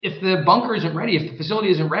If the bunker isn't ready, if the facility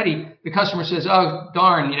isn't ready, the customer says, oh,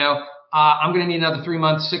 darn, I'm going to need another 3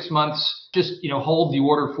 months, 6 months, just, hold the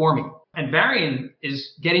order for me. And Varian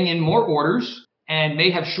is getting in more orders and may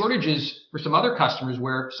have shortages for some other customers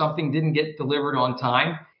where something didn't get delivered on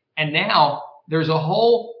time. And now there's a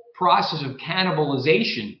whole process of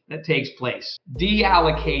cannibalization that takes place,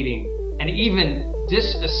 deallocating and even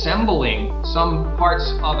disassembling some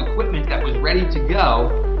parts of equipment that was ready to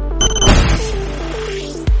go.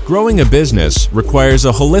 Growing a business requires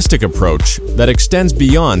a holistic approach that extends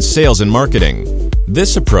beyond sales and marketing.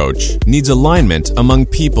 This approach needs alignment among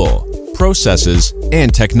people, processes,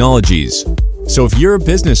 and technologies. So if you're a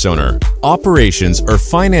business owner, operations, or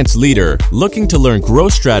finance leader looking to learn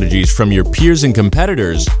growth strategies from your peers and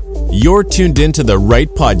competitors, you're tuned into the right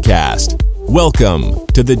podcast. Welcome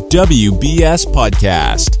to the WBS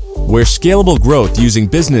Podcast, where scalable growth using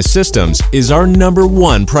business systems is our number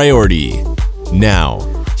one priority. Now,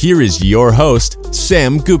 here is your host,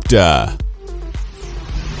 Sam Gupta.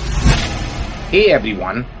 Hey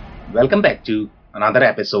everyone, welcome back to another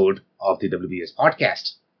episode of the WBS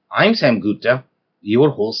Podcast. I'm Sam Gupta, your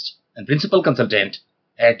host and principal consultant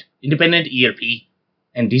at independent ERP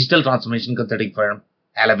and digital transformation consulting firm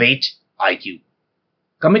Elevate IQ.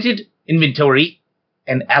 Committed inventory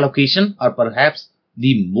and allocation are perhaps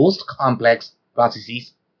the most complex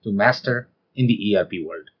processes to master in the ERP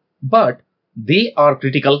world, but they are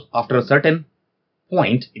critical after a certain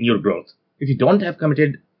point in your growth. If you don't have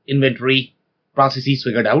committed inventory processes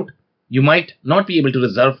figured out, you might not be able to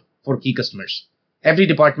reserve for key customers. Every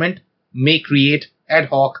department may create ad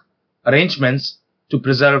hoc arrangements to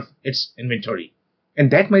preserve its inventory,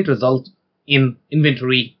 and that might result in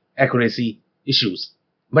inventory accuracy issues.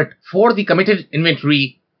 But for the committed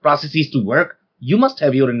inventory processes to work, you must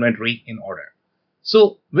have your inventory in order.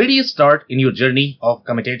 So where do you start in your journey of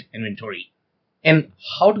committed inventory and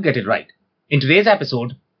how to get it right? In today's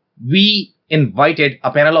episode, we invited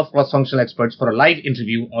a panel of cross-functional experts for a live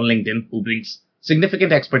interview on LinkedIn who brings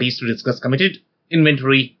significant expertise to discuss committed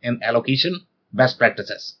inventory and allocation best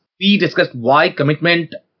practices. We discussed why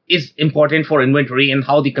commitment is important for inventory and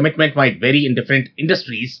how the commitment might vary in different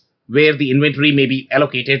industries where the inventory may be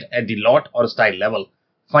allocated at the lot or style level.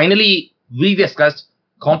 Finally, we discussed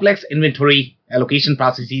complex inventory allocation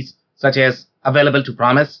processes such as available to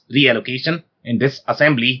promise, reallocation, and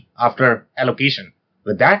disassembly after allocation.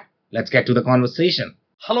 With that, let's get to the conversation.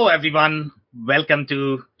 Hello everyone, welcome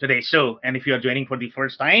to today's show. And if you are joining for the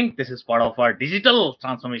first time, this is part of our digital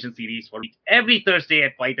transformation series for every Thursday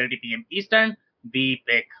at 5:30 p.m. Eastern. We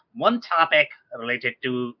pick one topic related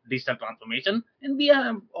to digital transformation, and we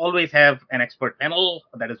always have an expert panel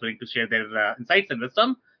that is willing to share their insights and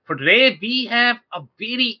wisdom. For today, we have a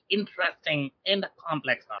very interesting and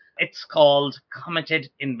complex topic. It's called committed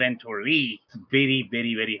inventory. It's very,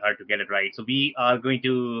 very, very hard to get it right. So we are going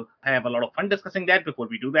to have a lot of fun discussing that. Before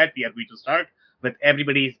we do that, we are going to start with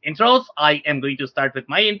everybody's intros. I am going to start with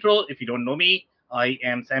my intro. If you don't know me, I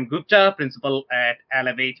am Sam Gupta, principal at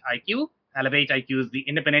Elevate IQ. Elevate IQ is the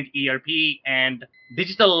independent ERP and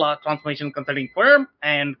digital transformation consulting firm,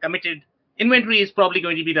 and committed inventory is probably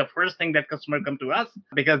going to be the first thing that customers come to us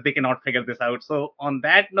because they cannot figure this out. So on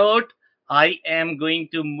that note, I am going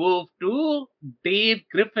to move to Dave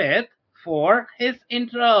Griffith for his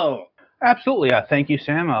intro. Absolutely. Thank you,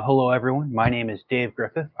 Sam. Hello, everyone. My name is Dave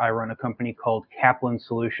Griffith. I run a company called Kaplan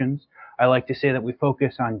Solutions. I like to say that we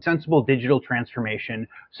focus on sensible digital transformation.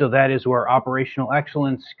 So that is where operational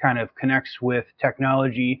excellence kind of connects with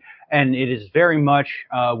technology. And it is very much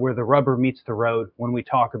where the rubber meets the road when we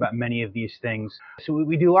talk about many of these things. So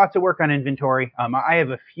we do lots of work on inventory. I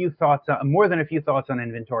have a few thoughts, more than a few thoughts on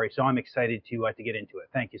inventory. So I'm excited to get into it.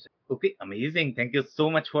 Thank you, Sam. Okay, amazing. Thank you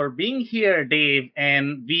so much for being here, Dave.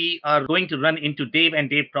 And we are going to run into Dave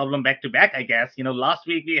and Dave problem back to back, I guess. Last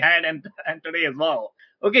week we had and today as well.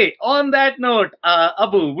 Okay, on that note,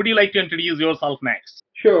 Abu, would you like to introduce yourself next?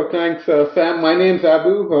 Sure, thanks, Sam. My name's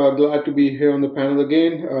Abu. Glad to be here on the panel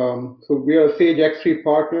again. So we are a Sage X3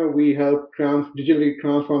 partner. We help digitally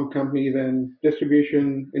transform companies in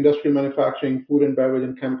distribution, industrial manufacturing, food and beverage,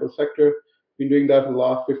 and chemical sector. Been doing that for the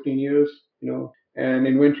last 15 years, and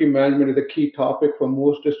inventory management is a key topic for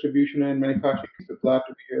most distribution and manufacturing. So glad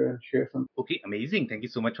to be here and share some. Okay, amazing. Thank you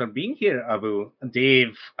so much for being here, Abu.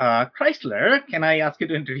 Dave Chrysler, can I ask you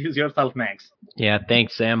to introduce yourself next? Yeah,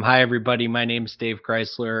 thanks, Sam. Hi, everybody. My name is Dave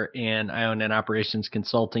Chrysler, and I own an operations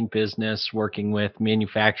consulting business working with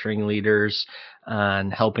manufacturing leaders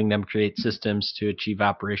on helping them create systems to achieve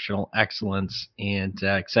operational excellence. And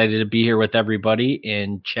excited to be here with everybody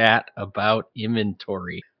and chat about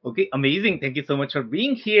inventory. Okay, amazing. Thank you so much for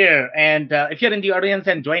being here. And if you're in the audience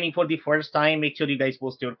and joining for the first time, make sure you guys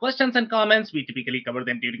post your questions and comments. We typically cover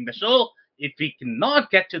them during the show. If we cannot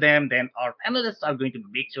get to them, then our panelists are going to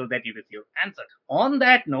make sure that you receive your answer. On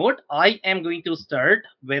that note, I am going to start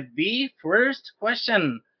with the first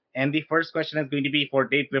question. And the first question is going to be for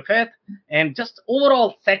Dave Griffith, and just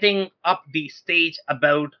overall setting up the stage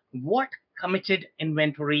about what committed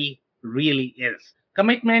inventory really is.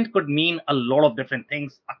 Commitment could mean a lot of different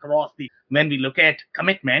things across the when we look at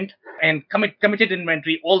commitment and committed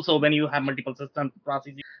inventory. Also, when you have multiple systems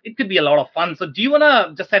processes, it could be a lot of fun. So do you want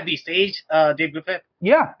to just set the stage, Dave Griffith?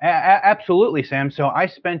 Yeah, absolutely, Sam. So I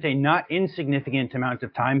spent a not insignificant amount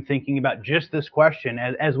of time thinking about just this question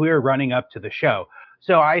as we were running up to the show.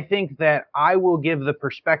 So I think that I will give the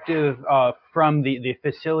perspective from the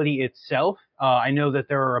facility itself. I know that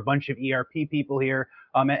there are a bunch of ERP people here.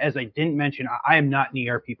 As I didn't mention, I am not an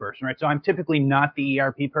ERP person, right? So I'm typically not the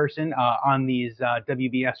ERP person on these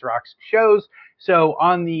WBS Rocks shows. So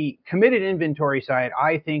on the committed inventory side,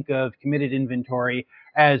 I think of committed inventory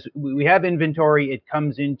as we have inventory, it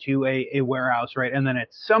comes into a warehouse, right? And then at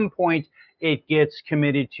some point, it gets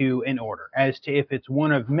committed to an order as to if it's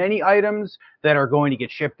one of many items that are going to get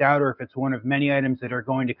shipped out, or if it's one of many items that are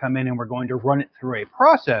going to come in and we're going to run it through a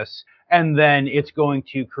process, and then it's going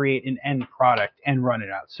to create an end product and run it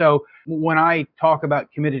out. So when I talk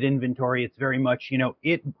about committed inventory, it's very much,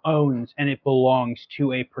 it owns and it belongs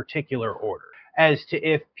to a particular order. As to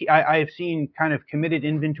if I've seen kind of committed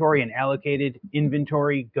inventory and allocated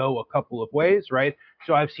inventory go a couple of ways, right?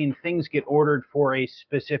 So I've seen things get ordered for a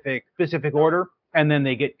specific order, and then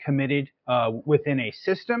they get committed within a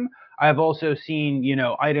system. I've also seen,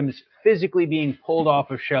 items physically being pulled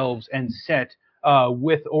off of shelves and set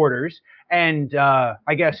with orders. And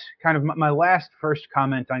I guess kind of my first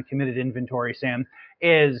comment on committed inventory, Sam,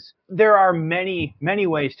 is there are many, many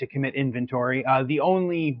ways to commit inventory. The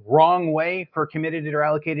only wrong way for committed or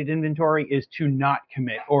allocated inventory is to not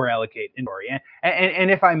commit or allocate inventory. And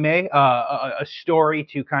if I may, a story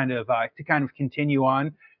to kind of continue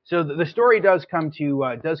on. So the story does come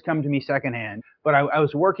to me secondhand. But I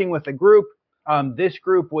was working with a group. This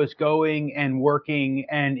group was going and working,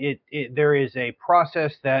 and there is a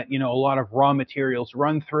process that a lot of raw materials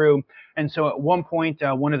run through. And so at one point,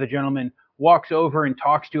 one of the gentlemen walks over and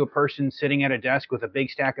talks to a person sitting at a desk with a big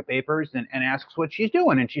stack of papers and asks what she's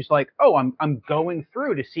doing. And she's like, "Oh, I'm going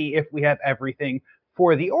through to see if we have everything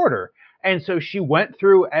for the order." And so she went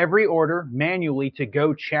through every order manually to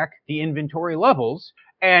go check the inventory levels,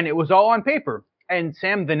 and it was all on paper. And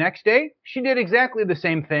Sam, the next day, she did exactly the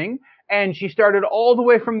same thing, and she started all the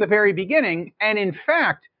way from the very beginning. And in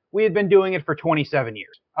fact, we had been doing it for 27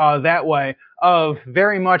 years. That way of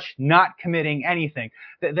very much not committing anything.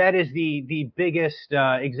 That is the biggest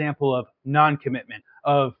example of non-commitment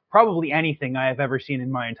of probably anything I have ever seen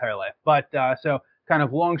in my entire life. But so kind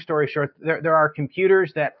of long story short, there are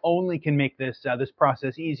computers that only can make this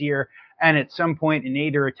process easier. And at some point, an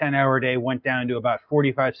 8 or a 10-hour day went down to about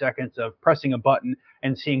 45 seconds of pressing a button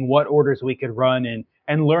and seeing what orders we could run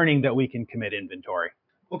and learning that we can commit inventory.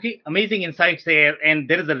 Okay, amazing insights there. And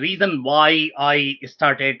there is a reason why I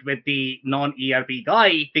started with the non-ERP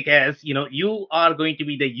guy, because, you are going to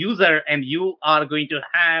be the user and you are going to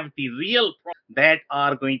have the real problems that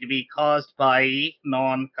are going to be caused by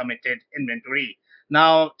non-committed inventory.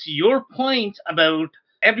 Now, to your point about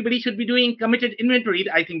everybody should be doing committed inventory,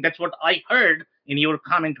 I think that's what I heard in your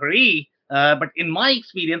commentary. But in my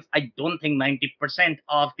experience, I don't think 90%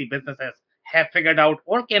 of the businesses have figured out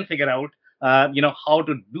or can figure out how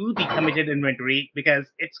to do the committed inventory, because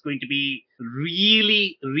it's going to be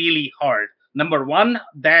really, really hard. Number one,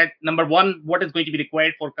 what is going to be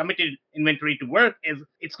required for committed inventory to work is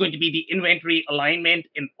it's going to be the inventory alignment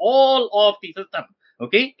in all of the system.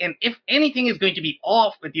 Okay. And if anything is going to be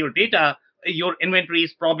off with your data, your inventory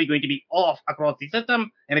is probably going to be off across the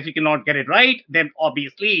system. And if you cannot get it right, then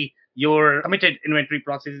obviously your committed inventory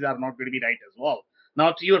processes are not going to be right as well.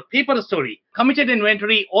 Now, to your paper story, committed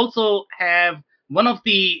inventory also have one of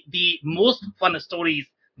the most fun stories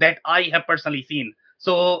that I have personally seen.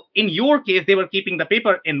 So in your case, they were keeping the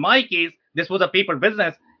paper. In my case, this was a paper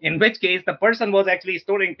business, in which case the person was actually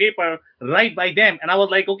storing paper right by them. And I was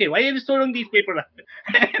like, okay, why are you storing these paper?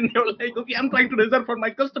 And they were like, okay, I'm trying to reserve for my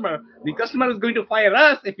customer. The customer is going to fire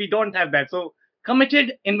us if we don't have that. So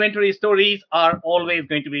committed inventory stories are always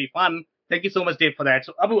going to be fun. Thank you so much, Dave, for that.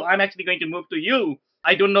 So, Abu, I'm actually going to move to you.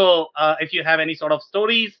 I don't know if you have any sort of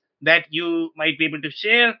stories that you might be able to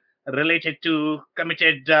share related to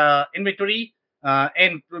committed inventory.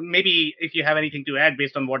 And maybe if you have anything to add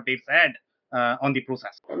based on what Dave said, on the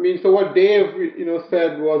process. I mean, so what Dave,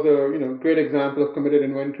 said was a, great example of committed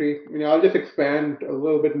inventory. I'll just expand a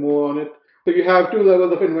little bit more on it. So you have two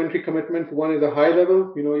levels of inventory commitments. One is a high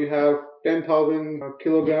level. You have 10,000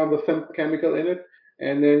 kilograms of some chemical in it,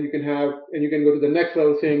 and then you can go to the next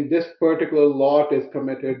level saying this particular lot is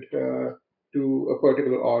committed to a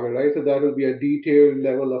particular order, right? So that will be a detailed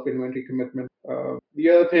level of inventory commitment. The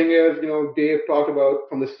other thing is, Dave talked about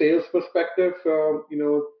from the sales perspective,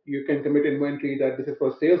 you can commit inventory that this is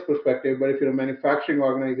for sales perspective, but if you're a manufacturing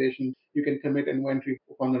organization, you can commit inventory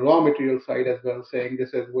on the raw material side as well, saying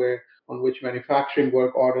this is where, on which manufacturing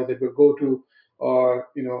work orders it will go to, or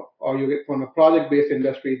you get from a project-based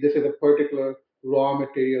industry, this is a particular raw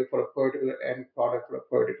material for a particular end product for a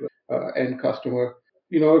particular end customer.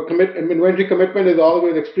 Inventory commitment is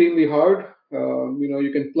always extremely hard. You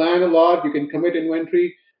can plan a lot, you can commit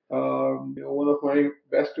inventory. One of my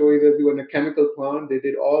best stories is we were in a chemical plant. They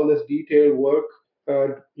did all this detailed work,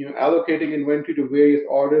 allocating inventory to various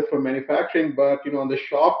orders for manufacturing. But on the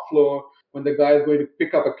shop floor, when the guy is going to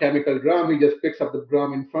pick up a chemical drum, he just picks up the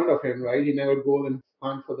drum in front of him, right? He never goes and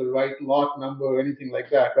hunts for the right lot number or anything like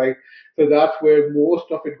that, right? So that's where most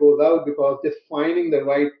of it goes out, because just finding the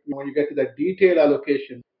right, when you get to that detailed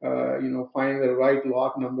allocation, finding the right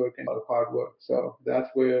lot number can be hard work. So that's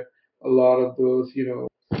where a lot of those,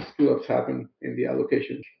 screw-ups happen in the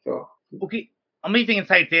allocation. So okay, amazing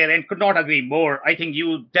insight there, and could not agree more. I think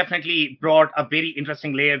you definitely brought a very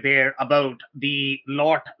interesting layer there about the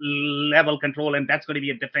lot level control, and that's going to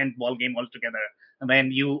be a different ball game altogether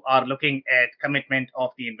when you are looking at commitment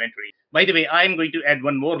of the inventory. By the way, I'm going to add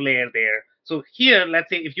one more layer there. So here, let's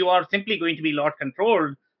say if you are simply going to be lot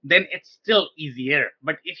controlled, then it's still easier.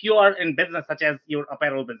 But if you are in business such as your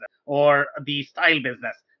apparel business or the style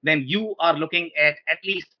business, then you are looking at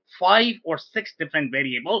least 5 or 6 different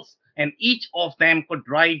variables, and each of them could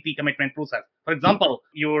drive the commitment process. For example,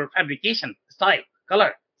 your fabrication, style,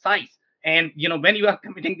 color, size. And when you are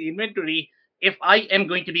committing the inventory, if I am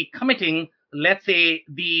going to be committing, let's say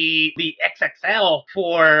the XXL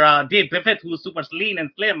for Dave Griffith, who's super lean and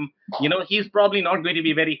slim, he's probably not going to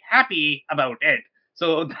be very happy about it.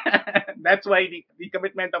 So that's why the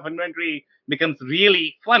commitment of inventory becomes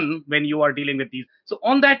really fun when you are dealing with these. So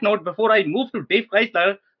on that note, before I move to Dave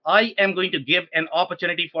Chrysler, I am going to give an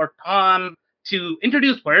opportunity for Tom to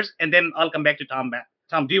introduce first, and then I'll come back to Tom back.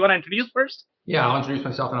 Tom, do you want to introduce first? Yeah, I'll introduce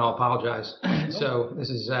myself and I'll apologize. So this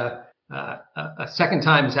is a second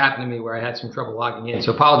time it's happened to me where I had some trouble logging in.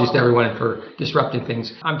 So apologies to everyone for disrupting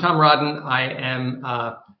things. I'm Tom Rodden. I am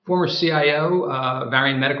former CIO,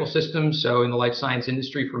 Varian Medical Systems, so in the life science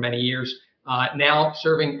industry for many years, now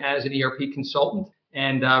serving as an ERP consultant,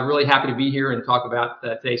 and really happy to be here and talk about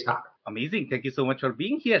today's topic. Amazing. Thank you so much for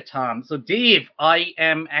being here, Tom. So Dave, I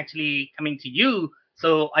am actually coming to you.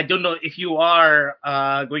 So I don't know if you are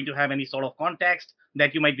going to have any sort of context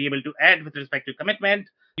that you might be able to add with respect to commitment.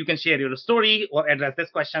 You can share your story or address this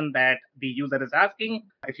question that the user is asking.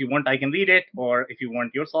 If you want, I can read it. Or if you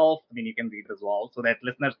want yourself, you can read it as well, so that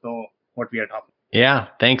listeners know what we are talking about. Yeah,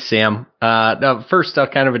 thanks, Sam. Now, first, I'll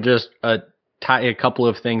kind of just tie a couple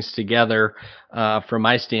of things together from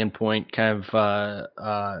my standpoint, kind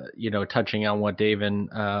of, touching on what Dave and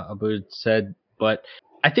Abud said. But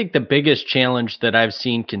I think the biggest challenge that I've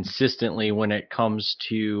seen consistently when it comes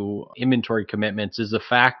to inventory commitments is the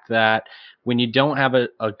fact that when you don't have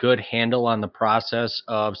a good handle on the process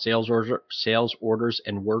of sales orders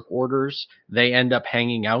and work orders, they end up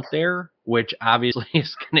hanging out there, which obviously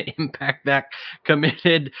is going to impact that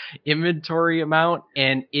committed inventory amount.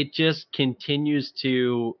 And it just continues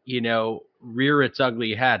to, rear its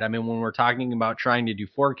ugly head. I mean, when we're talking about trying to do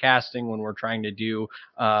forecasting, when we're trying to do,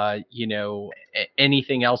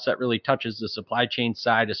 anything else that really touches the supply chain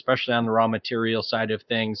side, especially on the raw material side of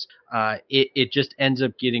things, it just ends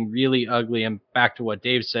up getting really ugly. And back to what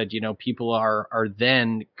Dave said, people are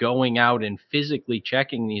then going out and physically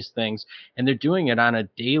checking these things, and they're doing it on a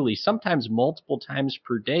daily, sometimes multiple times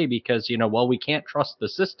per day, because, we can't trust the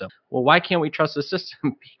system. Well, why can't we trust the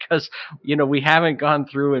system? Because, we haven't gone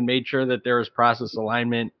through and made sure that there is process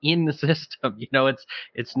alignment in the system.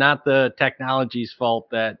 It's not the technology's fault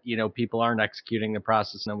that, people aren't executing the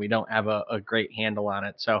process and we don't have a great handle on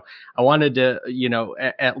it. So I wanted to,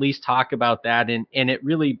 at least talk about that. And it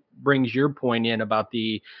really brings your point in about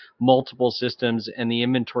the multiple systems and the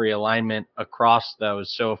inventory alignment across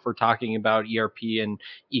those. So if we're talking about ERP and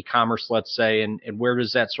e-commerce, let's say, and where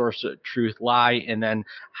does that source of truth lie? And then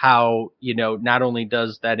how, not only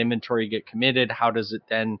does that inventory get committed, how does it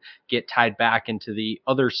then get tied back into the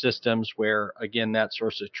other systems where, again, that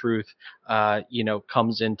source of truth,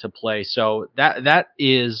 comes into play. So that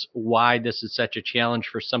is why this is such a challenge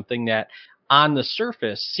for something that on the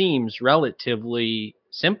surface seems relatively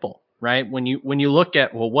simple, right? When you look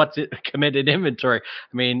at, well, what's it committed inventory?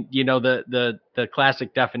 I mean, the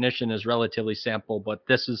classic definition is relatively simple, but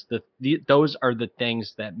this is those are the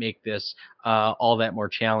things that make this all that more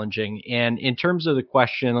challenging. And in terms of the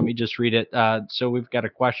question, let me just read it. So we've got a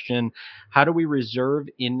question: how do we reserve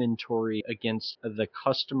inventory against the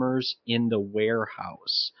customers in the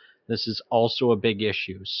warehouse? This is also a big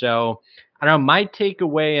issue. So I don't know, my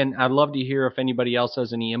takeaway, and I'd love to hear if anybody else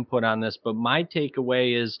has any input on this, but my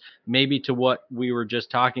takeaway is maybe to what we were just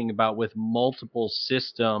talking about with multiple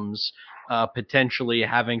systems potentially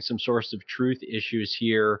having some source of truth issues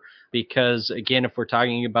here. Because again, if we're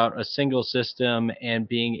talking about a single system and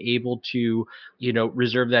being able to,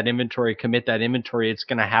 reserve that inventory, commit that inventory, it's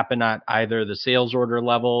going to happen at either the sales order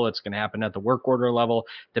level, it's going to happen at the work order level,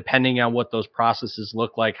 depending on what those processes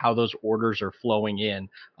look like, how those orders are flowing in.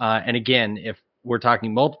 And again, if we're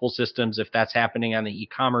talking multiple systems, if that's happening on the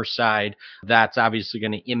e-commerce side, that's obviously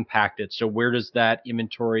going to impact it. So where does that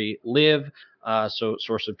inventory live? So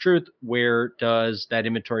source of truth, where does that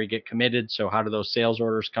inventory get committed? So how do those sales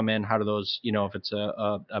orders come in? How do those, if it's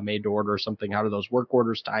a made to order or something, how do those work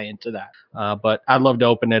orders tie into that? But I'd love to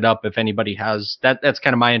open it up if anybody has that. That's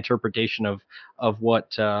kind of my interpretation of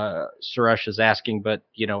what Suresh is asking, but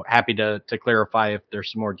happy to clarify if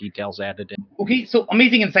there's some more details added in. Okay, so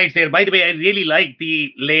amazing insights there. By the way, I really like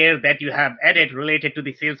the layer that you have added related to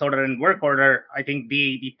the sales order and work order. I think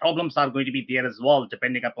the problems are going to be there as well,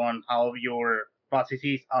 depending upon how your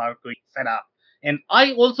processes are going to set up. And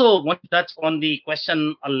I also want to touch on the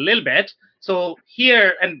question a little bit. So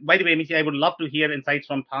here, and by the way, Missy, I would love to hear insights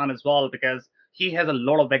from Tom as well, because he has a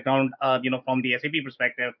lot of background, from the SAP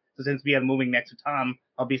perspective. So since we are moving next to Tom,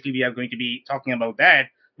 obviously we are going to be talking about that.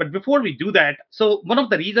 But before we do that, so one of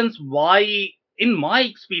the reasons why, in my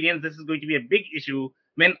experience, this is going to be a big issue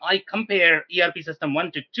when I compare ERP system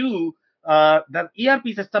 1 to 2, the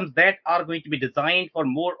ERP systems that are going to be designed for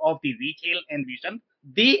more of the retail envision,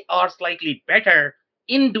 they are slightly better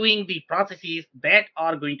in doing the processes that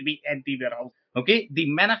are going to be at the warehouse. Okay, the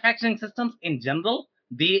manufacturing systems in general,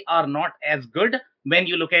 they are not as good when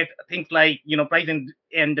you look at things like price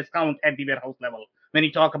and discount at the warehouse level. When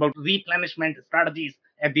you talk about replenishment strategies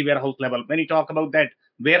at the warehouse level, when you talk about that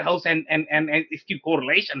warehouse and SKU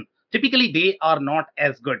correlation, typically they are not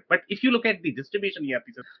as good. But if you look at the distribution ERP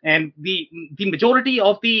system and the majority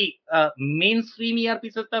of the mainstream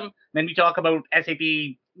ERP system, when we talk about SAP,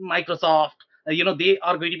 Microsoft, they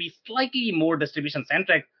are going to be slightly more distribution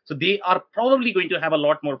centric. So they are probably going to have a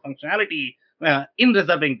lot more functionality in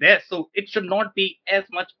reserving this. So it should not be as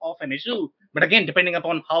much of an issue. But again, depending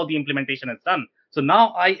upon how the implementation is done. So now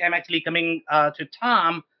I am actually coming to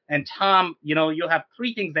Tom. And Tom, you have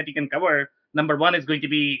three things that you can cover. Number one is going to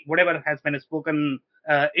be whatever has been spoken.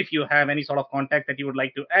 If you have any sort of contact that you would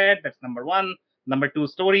like to add, that's number one. Number two,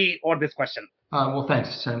 story or this question. Well,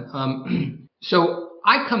 thanks, Sam. So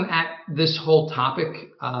I come at this whole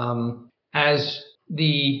topic as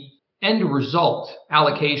the end result.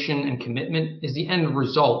 Allocation and commitment is the end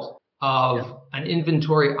result of an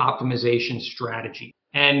inventory optimization strategy.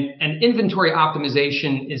 And inventory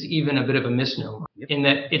optimization is even a bit of a misnomer in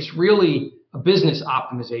that it's really a business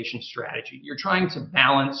optimization strategy. You're trying to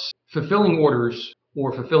balance fulfilling orders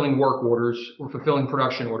or fulfilling work orders or fulfilling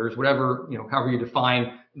production orders, whatever, however you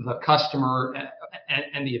define the customer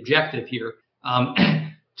and the objective here,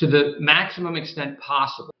 to the maximum extent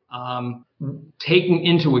possible, taking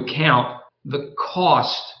into account the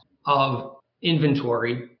cost of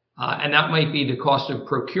inventory. And that might be the cost of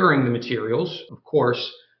procuring the materials, of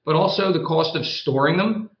course, but also the cost of storing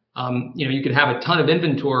them. You could have a ton of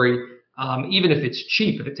inventory, even if it's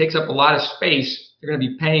cheap. If it takes up a lot of space, you're going to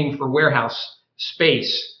be paying for warehouse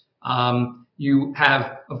space. You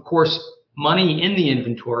have, of course, money in the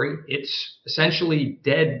inventory. It's essentially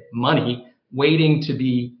dead money waiting to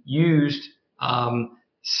be used,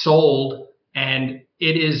 sold, and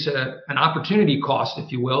it is an opportunity cost,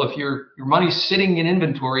 if you will. If your money's sitting in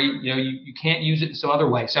inventory, you can't use it in some other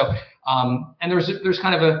way. So, and there's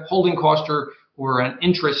kind of a holding cost or an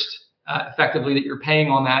interest effectively that you're paying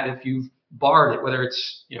on that if you've borrowed it, whether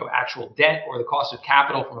it's actual debt or the cost of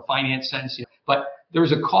capital from a finance sense. But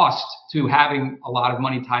there's a cost to having a lot of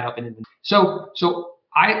money tied up in inventory. So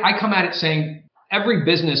I come at it saying every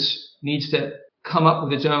business needs to come up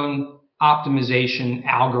with its own optimization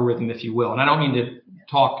algorithm, if you will. And I don't mean to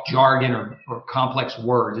talk jargon or complex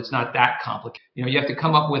words. It's not that complicated. You have to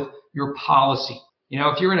come up with your policy.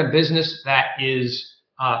 If you're in a business that is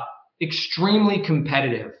extremely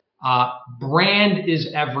competitive, brand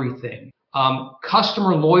is everything.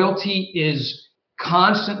 Customer loyalty is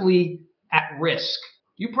constantly at risk.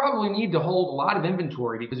 you probably need to hold a lot of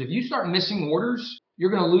inventory, because if you start missing orders,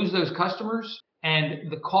 you're going to lose those customers.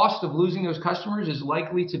 And the cost of losing those customers is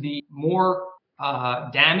likely to be more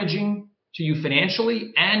damaging to you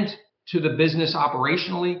financially and to the business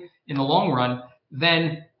operationally in the long run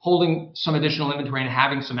than holding some additional inventory and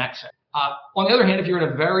having some excess. On the other hand, if you're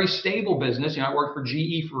in a very stable business, I worked for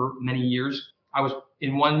GE for many years. I was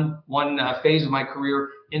in one phase of my career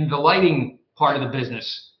in the lighting part of the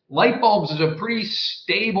business. Light bulbs is a pretty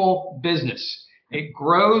stable business. It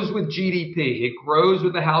grows with GDP. It grows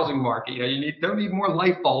with the housing market. You don't need more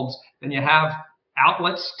light bulbs than you have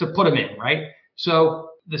outlets to put them in, right? So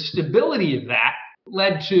the stability of that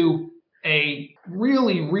led to a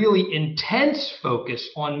really, really intense focus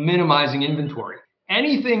on minimizing inventory.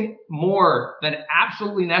 Anything more than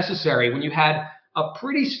absolutely necessary when you had a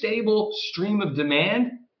pretty stable stream of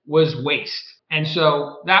demand was waste. And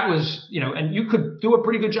so that was, and you could do a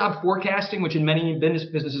pretty good job forecasting, which in many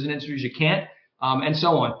businesses and industries you can't, and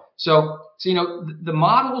so on. So the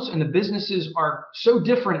models and the businesses are so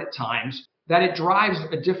different at times that it drives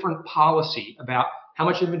a different policy about how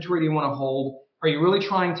much inventory do you want to hold. Are you really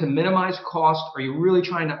trying to minimize cost? Are you really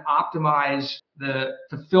trying to optimize the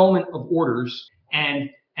fulfillment of orders? And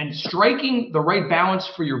striking the right balance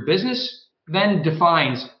for your business then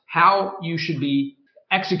defines how you should be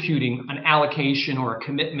executing an allocation or a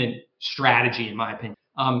commitment strategy, in my opinion.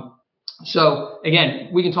 So again,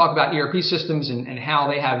 we can talk about ERP systems and how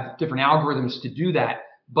they have different algorithms to do that.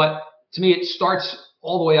 But to me, it starts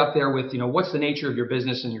all the way up there with, what's the nature of your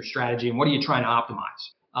business and your strategy and what are you trying to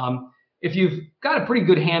optimize? If you've got a pretty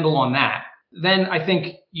good handle on that, then I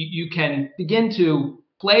think you can begin to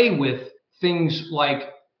play with things like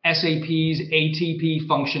SAP's ATP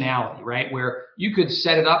functionality, right? Where you could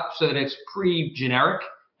set it up so that it's pretty generic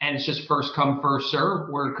and it's just first come, first serve.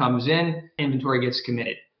 Order comes in, inventory gets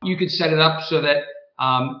committed. You could set it up so that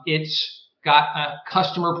it's got a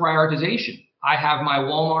customer prioritization. I have my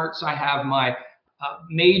Walmarts, I have my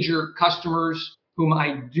major customers whom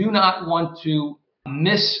I do not want to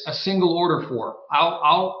miss a single order for.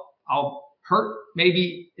 I'll hurt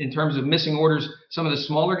maybe in terms of missing orders some of the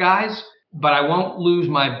smaller guys, but I won't lose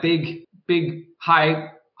my big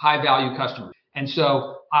high value customers. And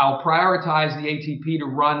so I'll prioritize the ATP to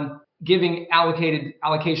run, giving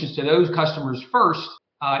allocations to those customers first,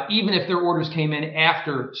 even if their orders came in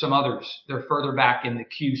after some others. They're further back in the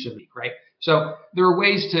queue, so to speak, right? So there are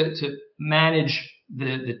ways to manage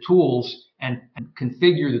the tools and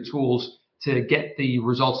configure the tools to get the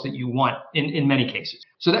results that you want in many cases.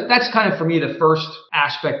 So that's kind of, for me, the first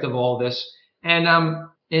aspect of all this. And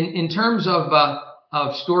in terms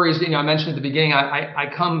of stories, I mentioned at the beginning,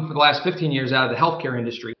 I come for the last 15 years out of the healthcare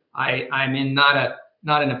industry. I'm in not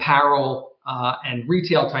an apparel and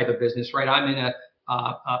retail type of business, right? I'm in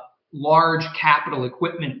a large capital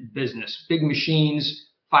equipment business, big machines,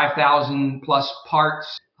 5,000 plus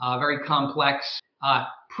parts, very complex,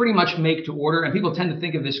 pretty much make to order. And people tend to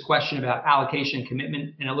think of this question about allocation and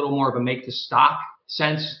commitment in a little more of a make to stock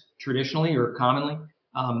sense traditionally or commonly.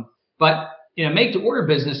 But in a make to order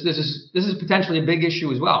business, this is potentially a big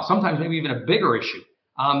issue as well. Sometimes maybe even a bigger issue.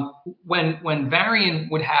 When Varian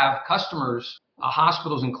would have customers,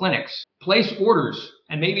 hospitals and clinics, place orders,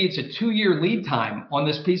 and maybe it's a 2-year lead time on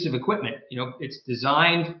this piece of equipment. It's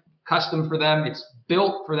designed custom for them. It's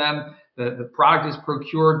built for them. The product is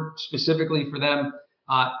procured specifically for them.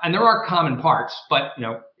 And there are common parts, but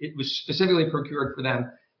it was specifically procured for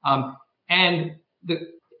them. And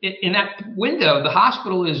in that window, the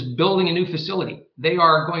hospital is building a new facility. They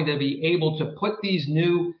are going to be able to put these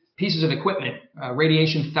new pieces of equipment,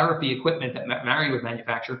 radiation therapy equipment that Varian would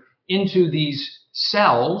manufacture, into these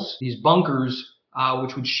cells, these bunkers,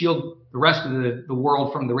 which would shield the rest of the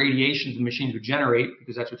world from the radiation the machines would generate,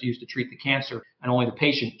 because that's what's used to treat the cancer, and only the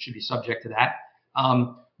patient should be subject to that.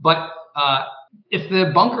 But if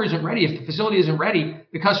the bunker isn't ready, if the facility isn't ready,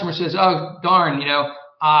 the customer says, "Oh, darn,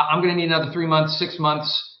 I'm going to need another 3 months, 6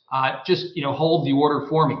 months. Just hold the order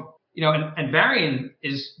for me." And Varian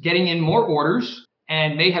is getting in more orders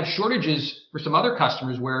and may have shortages for some other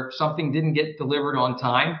customers where something didn't get delivered on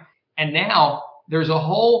time. And now there's a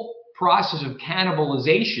whole process of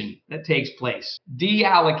cannibalization that takes place,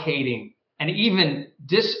 deallocating and even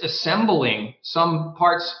disassembling some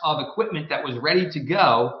parts of equipment that was ready to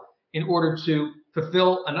go in order to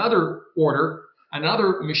fulfill another order,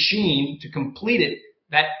 another machine to complete it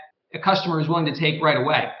that a customer is willing to take right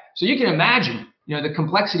away. So you can imagine, the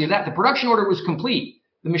complexity of that. The production order was complete.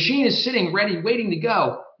 The machine is sitting ready, waiting to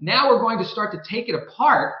go. Now we're going to start to take it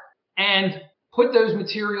apart and put those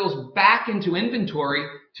materials back into inventory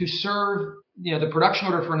to serve, the production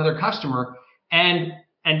order for another customer. And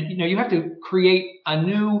and you have to create a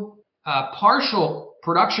new partial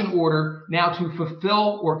production order now to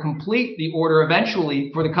fulfill or complete the order eventually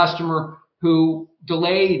for the customer who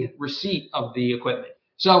delayed receipt of the equipment.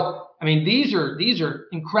 So, I mean, these are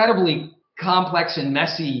incredibly complex and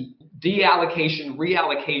messy deallocation,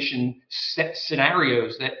 reallocation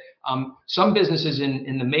scenarios that some businesses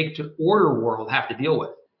in the make to order world have to deal with.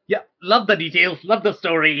 Yeah, love the details, love the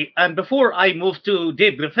story. And before I move to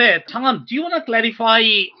Dave Griffith, Tom, do you want to clarify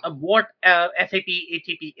what SAP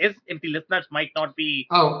ATP is, if the listeners might not be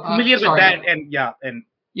familiar with that?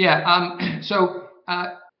 So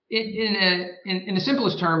in the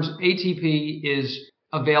simplest terms, ATP is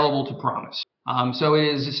available to promise. So it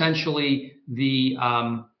is essentially the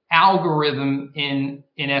algorithm in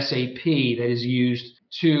SAP that is used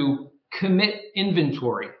to commit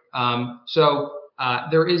inventory.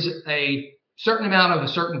 There is a certain amount of a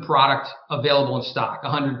certain product available in stock,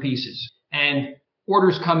 100 pieces, and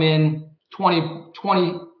orders come in 20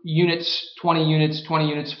 units,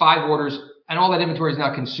 5 orders, and all that inventory is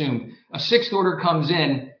not consumed. A 6th order comes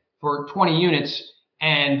in for 20 units,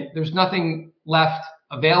 and there's nothing left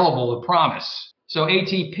available to promise. So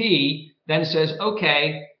ATP then says,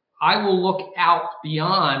 okay, I will look out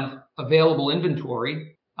beyond available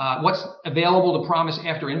inventory. What's available to promise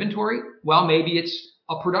after inventory? Well, maybe it's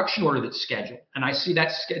a production order that's scheduled, and I see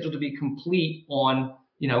that scheduled to be complete on,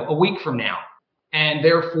 a week from now. And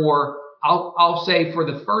therefore, I'll say for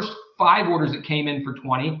the first 5 orders that came in for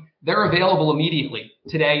 20, they're available immediately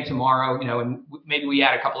today, tomorrow, and maybe we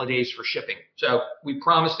add a couple of days for shipping. So we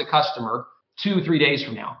promised the customer 2-3 days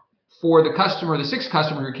from now. For the customer, the 6th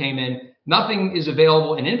customer who came in, nothing is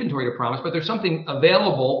available in inventory to promise, but there's something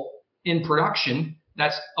available in production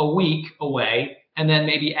that's a week away, and then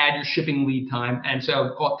maybe add your shipping lead time, and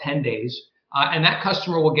so call it 10 days. And that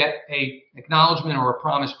customer will get a acknowledgement or a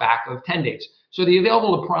promise back of 10 days. So the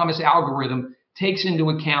available to promise algorithm takes into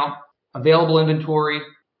account available inventory,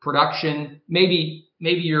 production. Maybe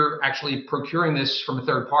you're actually procuring this from a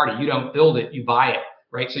third party. You don't build it, you buy it,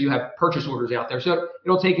 right? So you have purchase orders out there. So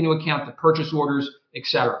it'll take into account the purchase orders, et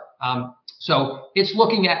cetera. So it's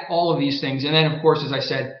looking at all of these things. And then, of course, as I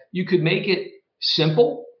said, you could make it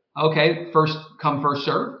simple. Okay, first come, first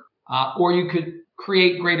serve. Or you could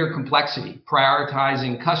create greater complexity,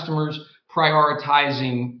 prioritizing customers,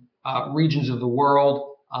 prioritizing regions of the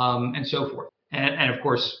world, and so forth. And of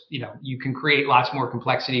course, you can create lots more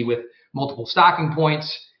complexity with multiple stocking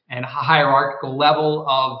points and a hierarchical level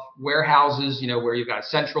of warehouses, where you've got a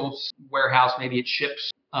central warehouse, maybe it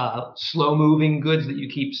ships slow moving goods that you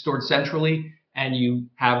keep stored centrally, and you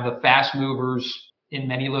have the fast movers in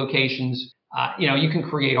many locations. You can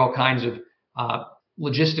create all kinds of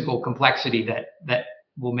logistical complexity that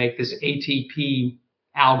will make this ATP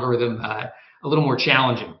algorithm a little more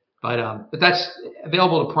challenging. But that's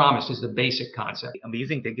available to promise is the basic concept.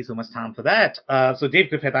 Amazing. Thank you so much, Tom, for that. So Dave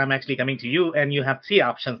Griffith, I'm actually coming to you, and you have 3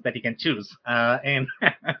 options that you can choose. And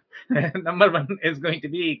number 1 is going to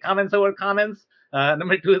be comments over comments.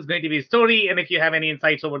 Number 2 is going to be story. And if you have any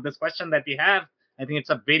insights over this question that we have, I think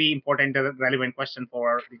it's a very important and relevant question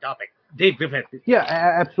for the topic. Dave Griffith. Yeah,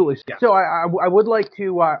 absolutely. Yeah. So I would like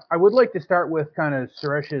to start with kind of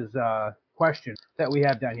Suresh's question that we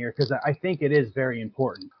have down here, because I think it is very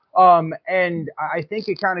important. And I think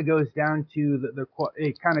it kind of goes down to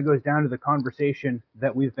the conversation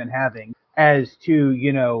that we've been having as to,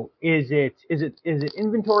 is it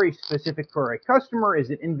inventory specific for a customer? Is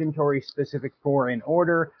it inventory specific for an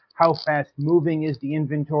order? How fast moving is the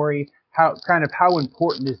inventory? How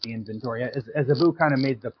important is the inventory? As Abu kind of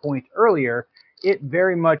made the point earlier, it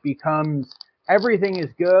very much becomes everything is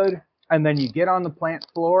good, and then you get on the plant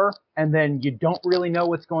floor, and then you don't really know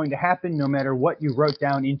what's going to happen no matter what you wrote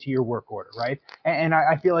down into your work order, right? And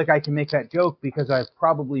I feel like I can make that joke because I've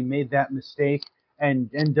probably made that mistake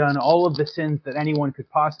and done all of the sins that anyone could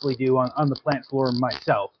possibly do on the plant floor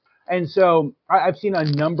myself. And so I've seen a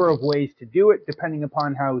number of ways to do it, depending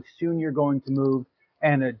upon how soon you're going to move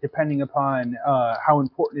and depending upon how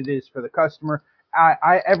important it is for the customer.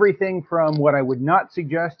 Everything from what I would not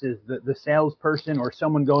suggest is the salesperson or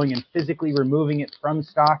someone going and physically removing it from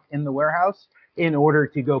stock in the warehouse in order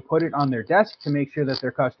to go put it on their desk to make sure that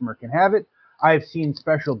their customer can have it. I've seen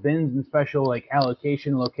special bins and special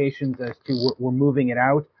allocation locations as to we're moving it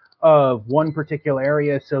out of one particular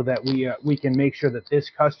area so that we can make sure that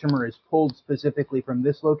this customer is pulled specifically from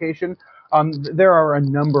this location. There are a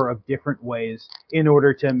number of different ways in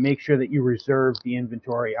order to make sure that you reserve the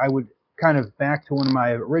inventory. I would kind of back to one of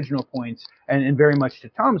my original points, and very much to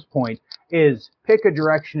Tom's point, is pick a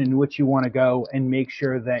direction in which you want to go and make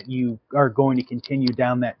sure that you are going to continue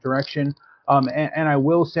down that direction. And I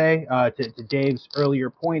will say to Dave's earlier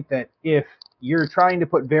point that if you're trying to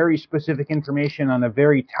put very specific information on a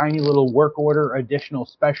very tiny little work order, additional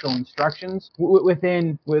special instructions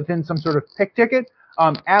within some sort of pick ticket,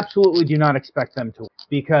 absolutely do not expect them to,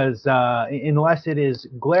 because unless it is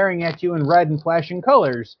glaring at you in red and flashing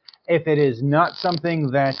colors, if it is not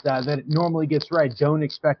something that that it normally gets read, don't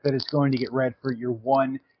expect that it's going to get read for your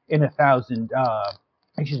 1 in 1,000.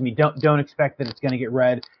 Don't expect that it's going to get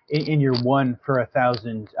read in your 1 for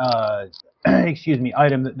 1,000.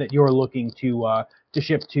 Item that you're looking to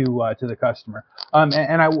ship to the customer.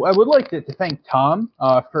 And I would like to thank Tom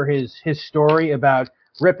for his story about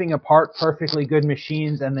ripping apart perfectly good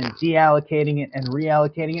machines and then deallocating it and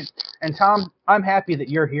reallocating it. And Tom, I'm happy that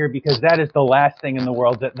you're here, because that is the last thing in the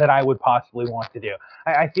world that I would possibly want to do.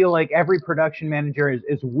 I feel like every production manager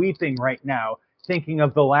is weeping right now, thinking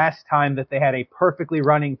of the last time that they had a perfectly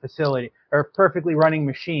running facility or perfectly running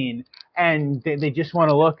machine, and they just want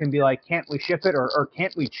to look and be like, can't we ship it, or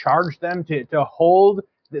can't we charge them to hold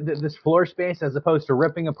this floor space as opposed to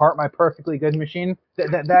ripping apart my perfectly good machine?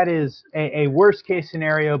 That is a worst case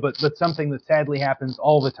scenario, but something that sadly happens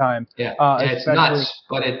all the time. Yeah, it's nuts,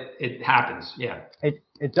 but it happens. Yeah.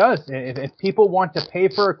 It does. If people want to pay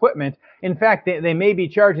for equipment, in fact, they may be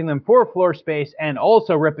charging them for floor space and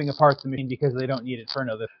also ripping apart the machine because they don't need it for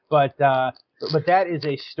another. But that is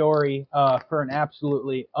a story for an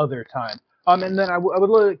absolutely other time. And then I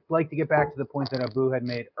would like to get back to the point that Abu had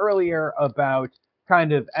made earlier about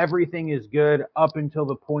kind of everything is good up until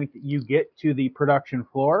the point that you get to the production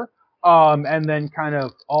floor. And then kind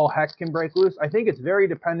of all heck can break loose. I think it's very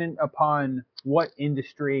dependent upon what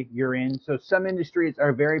industry you're in. So some industries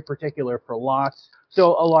are very particular for lots.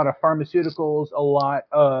 So a lot of pharmaceuticals, a lot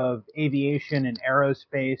of aviation and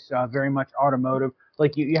aerospace, very much automotive.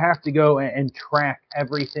 Like you have to go and track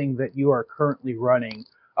everything that you are currently running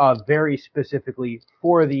very specifically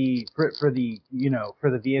for the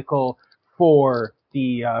vehicle, for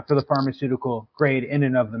the pharmaceutical grade in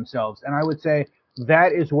and of themselves. And I would say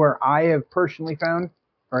that is where I have personally found,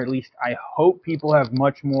 or at least I hope people have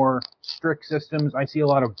much more strict systems. I see a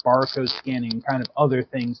lot of barcode scanning, kind of other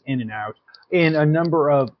things in and out. In a number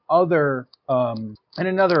of other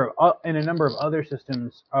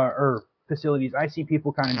systems or facilities, I see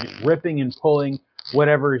people kind of just ripping and pulling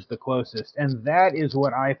whatever is the closest, and that is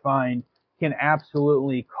what I find can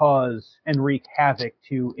absolutely cause and wreak havoc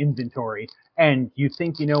to inventory. And you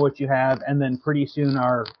think you know what you have, and then pretty soon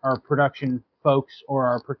our production folks or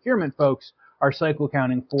our procurement folks are cycle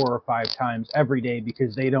counting 4 or 5 times every day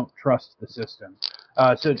because they don't trust the system.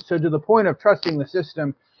 So to the point of trusting the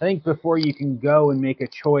system, I think before you can go and make a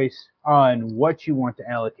choice on what you want to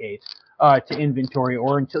allocate to inventory,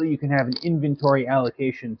 or until you can have an inventory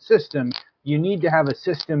allocation system, you need to have a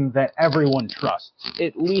system that everyone trusts,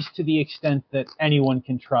 at least to the extent that anyone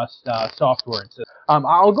can trust software and systems.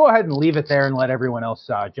 I'll go ahead and leave it there and let everyone else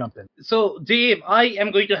jump in. So, Dave, I am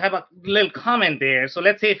going to have a little comment there. So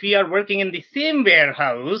let's say if we are working in the same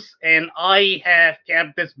warehouse and I have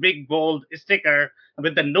kept this big bold sticker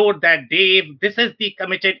with the note that, Dave, this is the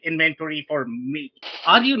committed inventory for me.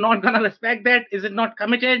 Are you not going to respect that? Is it not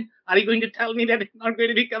committed? Are you going to tell me that it's not going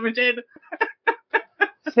to be committed?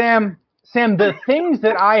 Sam, the things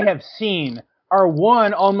that I have seen are,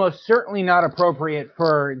 one, almost certainly not appropriate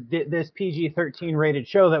for this PG-13 rated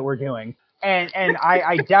show that we're doing. And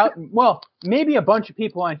I doubt, well, maybe a bunch of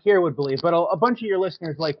people on here would believe, but a bunch of your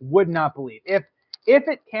listeners would not believe. If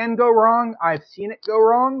it can go wrong, I've seen it go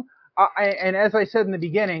wrong. And as I said in the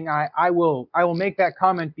beginning, I will make that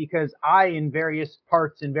comment because I, in various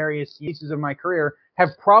parts and various pieces of my career,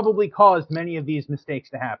 have probably caused many of these mistakes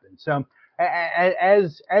to happen. So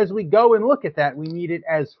as we go and look at that, we need it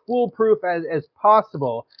as foolproof as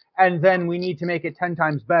possible. And then we need to make it 10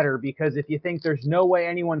 times better, because if you think there's no way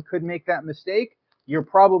anyone could make that mistake, you're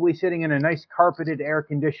probably sitting in a nice carpeted,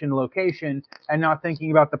 air-conditioned location and not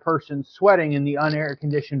thinking about the person sweating in the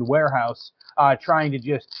unair-conditioned warehouse trying to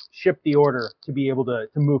just ship the order to be able to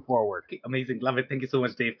move forward. Amazing. Love it. Thank you so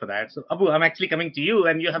much, Dave, for that. So, Abu, I'm actually coming to you,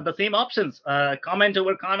 and you have the same options. Comment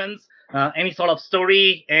over comments, any sort of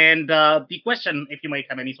story, and the question, if you might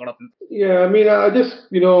have any sort of... Yeah, I mean, I just,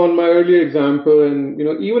 on my earlier example, and,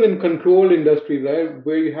 even in controlled industries, right,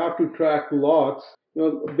 where you have to track lots,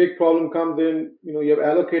 a big problem comes in, you have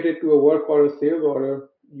allocated to a work order, sales order.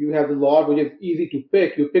 You have the lot, which is easy to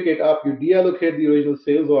pick. You pick it up, you deallocate the original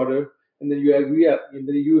sales order, and then you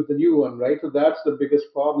use the new one, right? So that's the biggest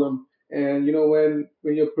problem. And when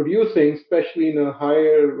you're producing, especially in a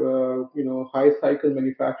higher, high cycle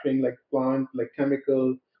manufacturing, like plant, like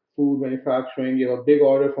chemical, food manufacturing, you have a big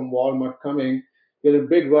order from Walmart coming. you're in a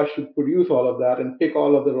big rush to produce all of that and pick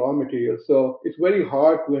all of the raw materials. So it's very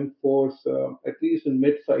hard to enforce, at least in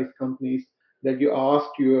mid-sized companies, that you ask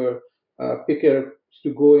your picker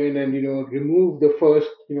to go in and remove the first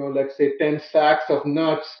let's say 10 sacks of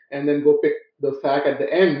nuts and then go pick the sack at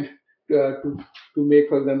the end to make,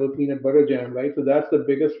 for example, peanut butter jam, right? So that's the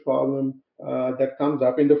biggest problem that comes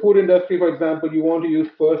up in the food industry. For example, you want to use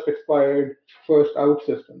first expired, first out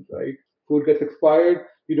systems, right? Food gets expired,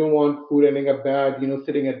 you don't want food ending up bad,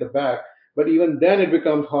 sitting at the back. But even then, it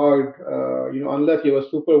becomes hard, unless you have a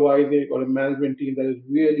supervising or a management team that is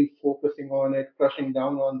really focusing on it, crushing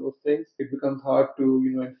down on those things. It becomes hard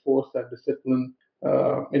to, enforce that discipline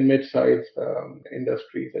in mid-sized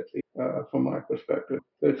industries, at least from my perspective.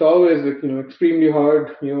 So it's always, extremely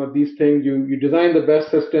hard. These things you design the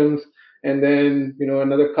best systems, and then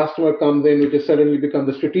another customer comes in, which has suddenly become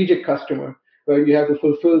the strategic customer, where you have to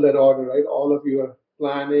fulfill that order, right? All of your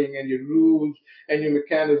planning and your rules and your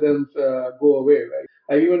mechanisms go away, right?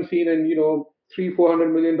 I've even seen in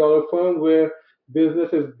 $300-400 million firms where business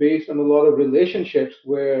is based on a lot of relationships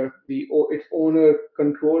where it's owner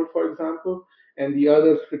controlled, for example, and the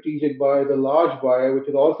other strategic buyer, the large buyer, which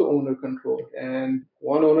is also owner controlled. And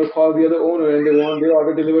one owner calls the other owner and they want their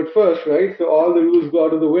order delivered first, right? So all the rules go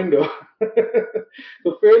out of the window.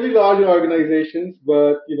 So fairly large organizations,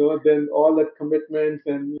 but then all that commitments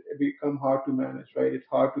and it become hard to manage, right? It's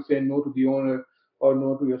hard to say no to the owner or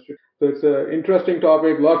no to your strategy. So it's an interesting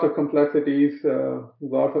topic, lots of complexities,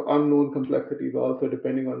 lots of unknown complexities also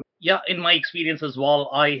depending on. Yeah, in my experience as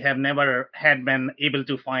well, I have never had been able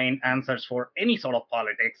to find answers for any sort of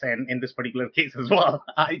politics, and in this particular case as well,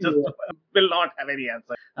 I just will not have any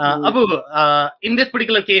answer. Abu, in this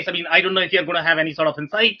particular case, I mean, I don't know if you're going to have any sort of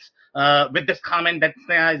insights with this comment that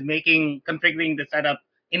Sneha is making. Configuring the setup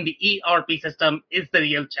in the ERP system is the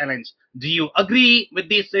real challenge. Do you agree with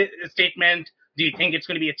this statement? Do you think it's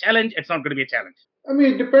going to be a challenge? It's not going to be a challenge. I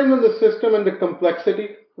mean, it depends on the system and the complexity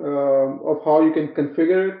of how you can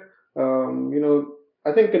configure it.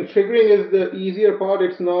 I think configuring is the easier part.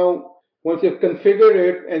 It's now once you've configured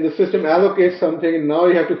it and the system allocates something, and now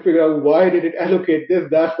you have to figure out why did it allocate this.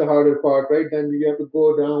 That's the harder part, right? Then you have to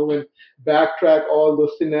go down and backtrack all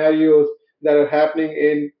those scenarios that are happening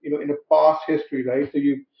in a past history, right? So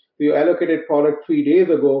you allocated product 3 days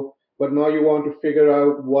ago, but now you want to figure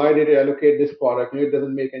out why did it allocate this product. It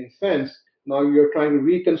doesn't make any sense. Now you're trying to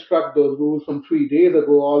reconstruct those rules from 3 days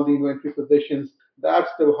ago, all the inventory positions.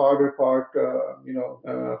 That's the harder part,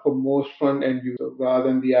 for most front end users rather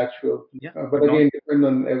than the actual. Yeah. But again, depends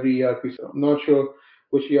on every ERP system. I'm not sure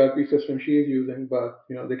which ERP system she is using, but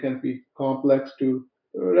they can be complex to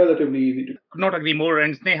relatively easy to. Could not agree more.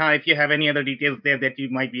 And Sneha, if you have any other details there that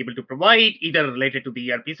you might be able to provide, either related to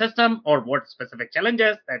the ERP system or what specific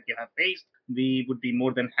challenges that you have faced, we would be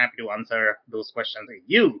more than happy to answer those questions with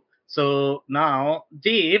you. So now,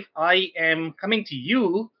 Dave, I am coming to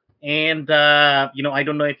you. And, I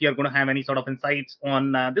don't know if you're going to have any sort of insights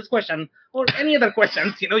on this question or any other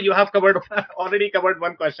questions. You have already covered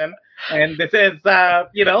one question. And this is,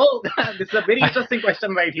 this is a very interesting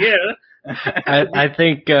question right here. I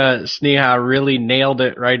think Sneha really nailed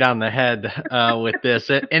it right on the head with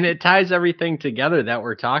this. And it ties everything together that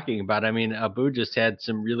we're talking about. I mean, Abu just had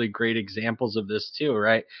some really great examples of this too,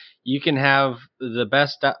 right? You can have the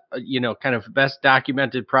best, kind of best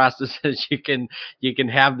documented processes. You can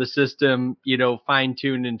have the system,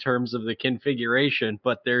 fine-tuned in terms of the configuration,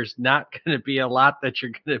 but there's not going to be a lot that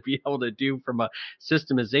you're going to be able to do from a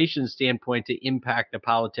systemization standpoint to impact the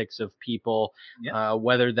politics of people,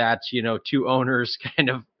 whether that's, two owners kind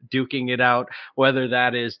of duking it out, whether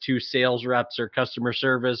that is two sales reps or customer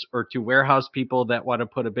service or two warehouse people that want to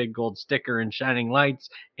put a big gold sticker and shining lights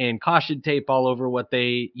and caution tape all over what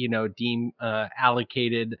they, deem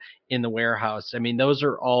allocated in the warehouse. I mean, those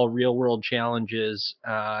are all real world challenges.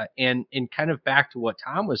 And kind of back to what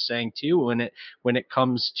Tom was saying too, when it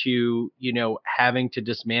comes to, having to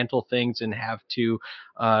dismantle things and have to,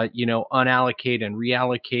 unallocate and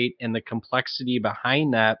reallocate and the complexity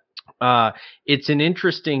behind that. It's an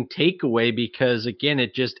interesting takeaway because, again,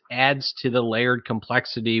 it just adds to the layered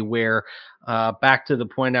complexity where, back to the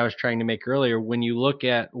point I was trying to make earlier, when you look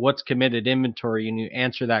at what's committed inventory and you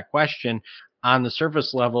answer that question, on the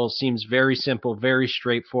surface level seems very simple, very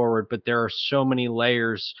straightforward, but there are so many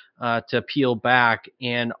layers to peel back,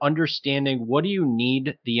 and understanding what do you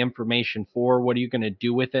need the information for? What are you going to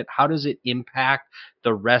do with it? How does it impact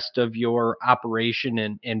the rest of your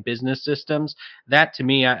operation and business systems? That to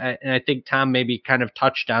me, and I think Tom maybe kind of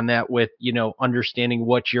touched on that with, understanding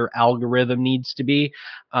what your algorithm needs to be.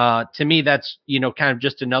 To me, that's, kind of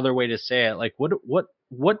just another way to say it. Like, what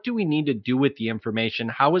what do we need to do with the information?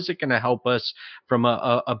 How is it going to help us from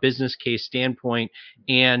a business case standpoint?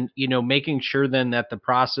 And, making sure then that the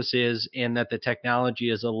processes and that the technology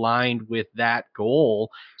is aligned with that goal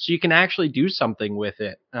so you can actually do something with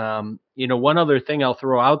it. One other thing I'll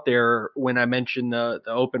throw out there when I mentioned the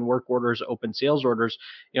open work orders, open sales orders,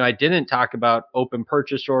 I didn't talk about open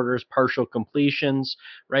purchase orders, partial completions,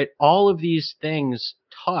 right? All of these things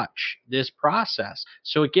touch this process.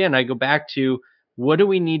 So again, I go back to, what do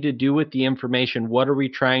we need to do with the information? What are we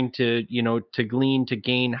trying to, to glean, to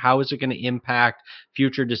gain? How is it going to impact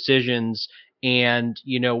future decisions? And,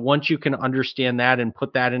 once you can understand that and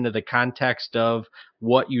put that into the context of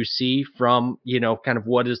what you see from, kind of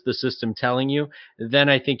what is the system telling you, then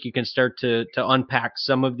I think you can start to unpack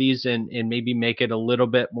some of these and maybe make it a little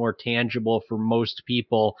bit more tangible for most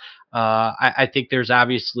people. I think there's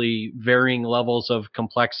obviously varying levels of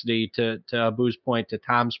complexity to Abu's point, to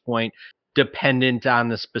Tom's point, dependent on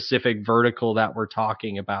the specific vertical that we're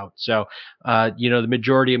talking about. So, the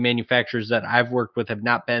majority of manufacturers that I've worked with have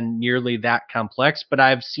not been nearly that complex, but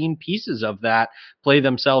I've seen pieces of that play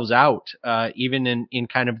themselves out, even in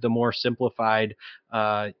kind of the more simplified,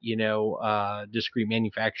 discrete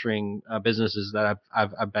manufacturing businesses that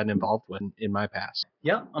I've been involved with in my past.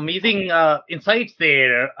 Yeah, amazing insights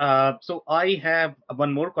there. So I have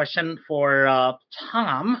one more question for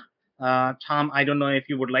Tom. Tom, I don't know if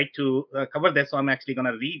you would like to cover this, so I'm actually going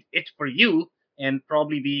to read it for you, and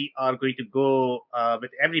probably we are going to go with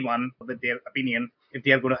everyone with their opinion if they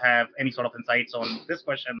are going to have any sort of insights on this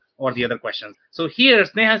question or the other questions. So here,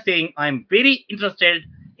 Sneha is saying, I'm very interested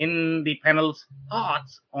in the panel's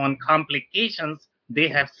thoughts on complications they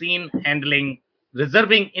have seen handling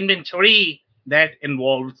reserving inventory that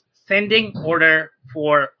involves sending order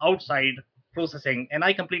for outside processing. And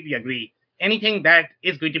I completely agree. Anything that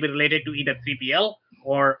is going to be related to either 3PL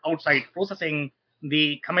or outside processing,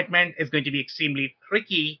 the commitment is going to be extremely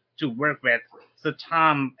tricky to work with. So,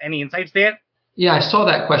 Tom, any insights there? Yeah, I saw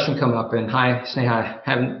that question come up, and hi, Sneha.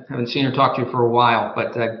 Haven't seen or talked to you for a while,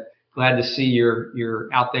 but glad to see you're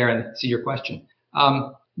out there and see your question.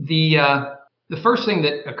 The first thing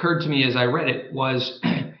that occurred to me as I read it was,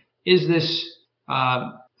 is this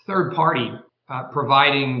third party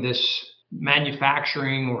providing this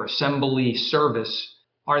manufacturing or assembly service,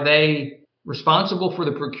 are they responsible for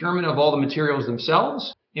the procurement of all the materials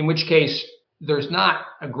themselves? In which case, there's not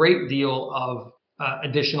a great deal of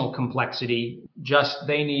additional complexity. Just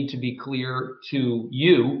they need to be clear to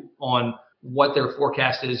you on what their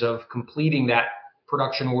forecast is of completing that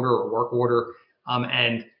production order or work order,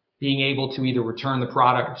 and being able to either return the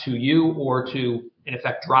product to you or to, in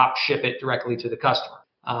effect, drop ship it directly to the customer.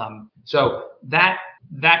 So that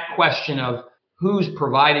question of who's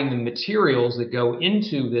providing the materials that go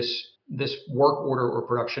into this work order or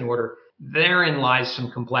production order, therein lies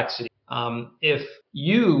some complexity. If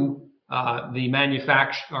you, the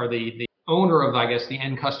manufacturer or the owner of, I guess, the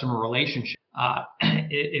end customer relationship,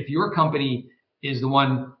 if your company is the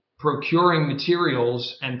one procuring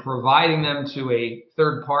materials and providing them to a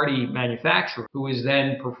third party manufacturer who is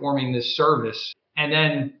then performing this service and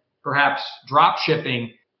then perhaps drop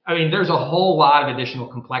shipping, I mean, there's a whole lot of additional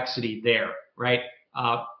complexity there, right?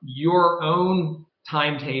 Your own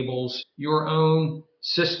timetables, your own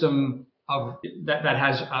system of that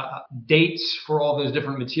has dates for all those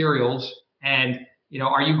different materials, and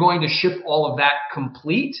are you going to ship all of that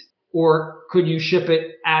complete, or could you ship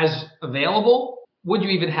it as available? Would you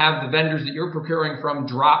even have the vendors that you're procuring from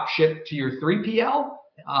drop ship to your 3PL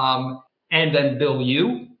and then bill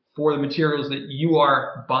you for the materials that you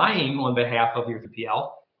are buying on behalf of your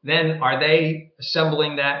 3PL? Then are they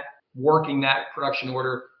assembling that, working that production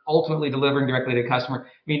order, ultimately delivering directly to the customer? I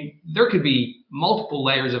mean, there could be multiple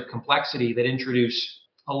layers of complexity that introduce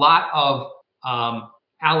a lot of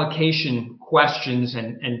allocation questions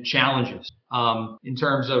and challenges in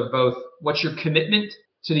terms of both what's your commitment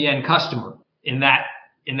to the end customer in that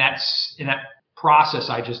process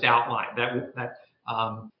I just outlined,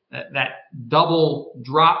 that double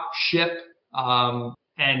drop ship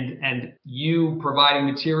and you providing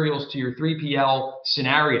materials to your 3PL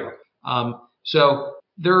scenario. So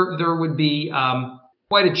there would be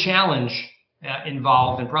quite a challenge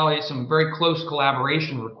involved, and probably some very close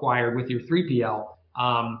collaboration required with your 3PL.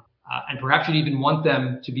 And perhaps you'd even want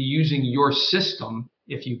them to be using your system,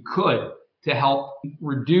 if you could, to help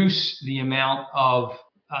reduce the amount of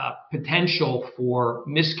potential for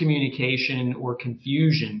miscommunication or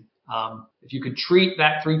confusion. If you could treat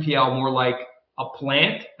that 3PL more like a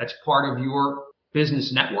plant that's part of your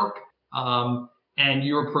business network, and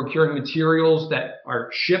you're procuring materials that are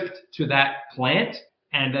shipped to that plant,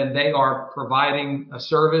 and then they are providing a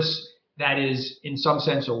service, that is in some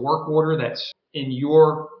sense a work order that's in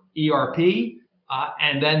your ERP,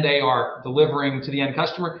 and then they are delivering to the end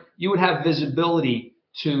customer, you would have visibility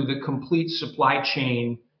to the complete supply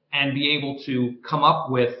chain and be able to come up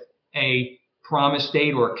with a promise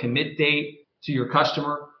date or a commit date to your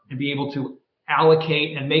customer and be able to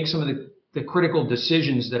allocate and make some of the critical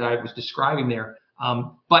decisions that I was describing there.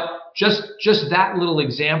 But just that little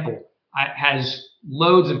example has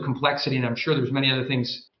loads of complexity, and I'm sure there's many other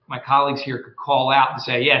things my colleagues here could call out and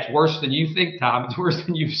say, yeah, it's worse than you think, Tom. It's worse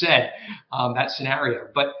than you've said, that scenario.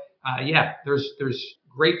 But yeah, there's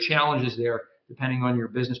great challenges there depending on your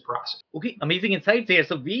business process. Okay, amazing insights there.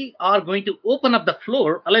 So we are going to open up the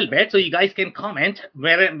floor a little bit so you guys can comment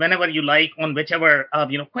whenever you like on whichever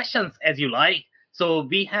questions as you like. So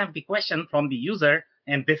we have the question from the user,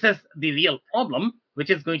 and this is the real problem, which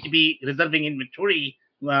is going to be reserving inventory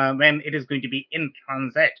when it is going to be in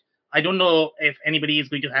transit. I don't know if anybody is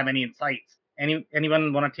going to have any insights.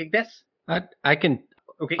 Anyone want to take this? I can.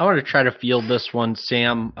 Okay. I want to try to field this one,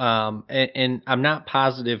 Sam, and I'm not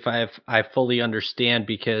positive I fully understand,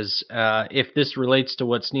 because if this relates to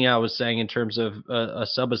what Sneha was saying in terms of a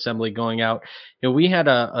subassembly going out, we had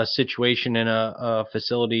a situation in a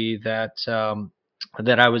facility that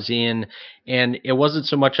I was in, and it wasn't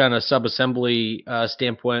so much on a subassembly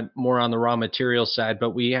standpoint, more on the raw material side,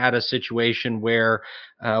 but we had a situation where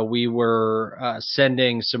we were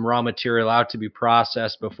sending some raw material out to be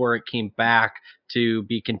processed before it came back to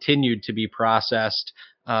be continued to be processed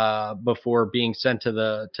before being sent to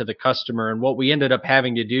the customer. And what we ended up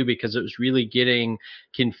having to do, because it was really getting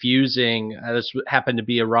confusing, this happened to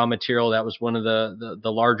be a raw material that was one of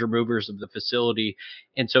the larger movers of the facility,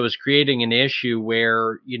 and so it was creating an issue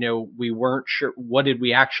where we weren't sure what did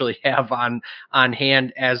we actually have on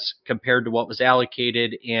hand as compared to what was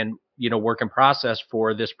allocated and work in process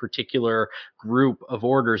for this particular group of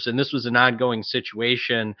orders. And this was an ongoing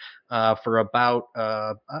situation for about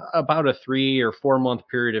a 3 or 4 month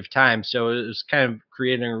period of time. So it was kind of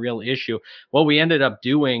creating a real issue. What we ended up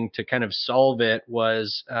doing to kind of solve it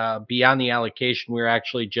was beyond the allocation, we were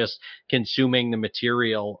actually just consuming the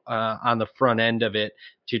material on the front end of it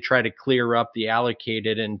to try to clear up the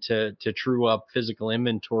allocated and to true up physical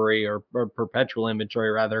inventory or perpetual inventory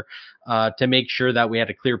rather, to make sure that we had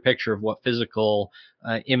a clear picture of what physical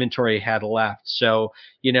inventory had left. So,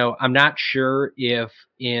 I'm not sure if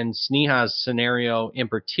in Sneha's scenario in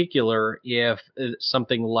particular, if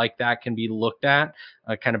something like that can be looked at,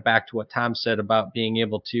 kind of back to what Tom said about being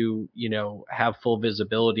able to, have full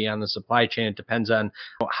visibility on the supply chain. It depends on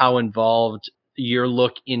how involved your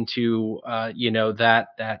look into that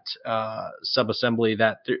subassembly,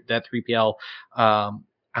 that 3PL,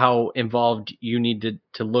 how involved you need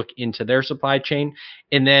to look into their supply chain.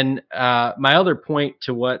 And then my other point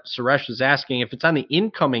to what Suresh was asking, if it's on the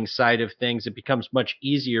incoming side of things, it becomes much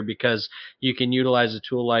easier because you can utilize a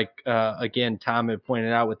tool like, again, Tom had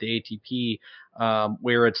pointed out with the ATP,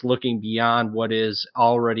 where it's looking beyond what is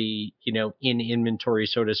already, in inventory,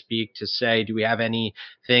 so to speak, to say, do we have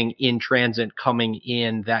anything in transit coming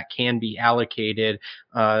in that can be allocated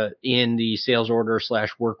in the sales order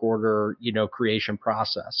 / work order, creation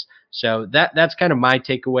process. So that's kind of my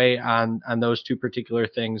takeaway on those two particular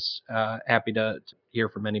things. Happy to hear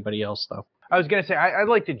from anybody else, though. I was going to say, I'd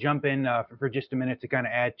like to jump in for just a minute to kind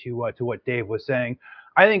of add to what Dave was saying.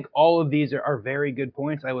 I think all of these are very good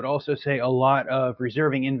points. I would also say a lot of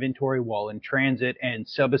reserving inventory while in transit and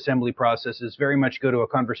subassembly processes very much go to a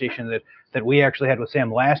conversation that we actually had with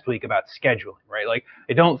Sam last week about scheduling, right? Like,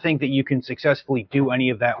 I don't think that you can successfully do any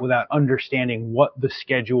of that without understanding what the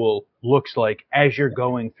schedule looks like as you're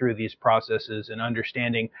going through these processes and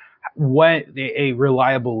understanding what a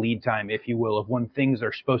reliable lead time, if you will, of when things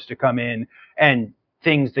are supposed to come in and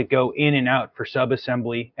things that go in and out for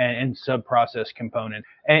subassembly and sub-process component.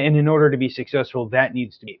 And in order to be successful, that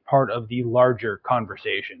needs to be part of the larger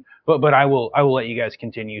conversation. But I will let you guys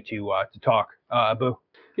continue to talk. Abu.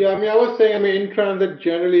 Yeah, I was saying, in transit,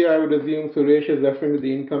 generally, I would assume Suresh is referring to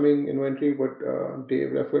the incoming inventory, what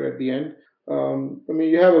Dave referred at the end.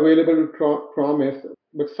 You have available to promise,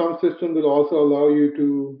 but some systems will also allow you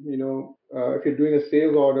to, if you're doing a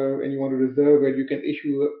sales order and you want to reserve it, you can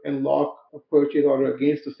issue and lock a purchase order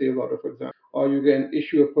against the sales order, for example. Or you can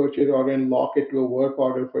issue a purchase order and lock it to a work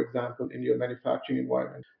order, for example, in your manufacturing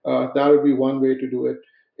environment. That would be one way to do it.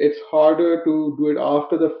 It's harder to do it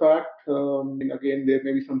after the fact. And again, there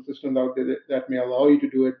may be some systems out there that may allow you to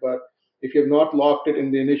do it, but if you have not locked it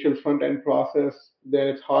in the initial front end process, then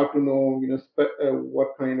it's hard to know, what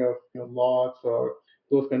kind of lots or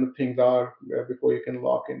those kind of things are before you can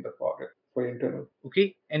lock in the product. for internal.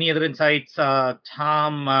 Okay. Any other insights,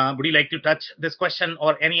 Tom? Would you like to touch this question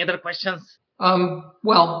or any other questions?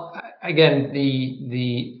 Well, again,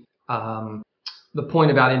 the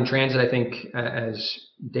point about in transit, I think, as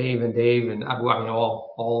Dave and Abu, I mean,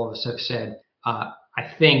 all of us have said, I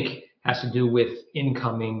think has to do with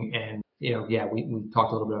incoming and, we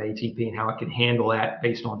talked a little bit about ATP and how it can handle that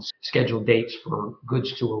based on scheduled dates for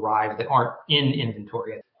goods to arrive that aren't in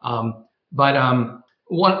inventory yet. But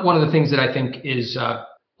one of the things that I think is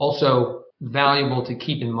also valuable to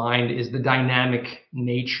keep in mind is the dynamic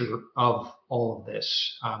nature of all of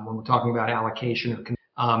this. When we're talking about allocation,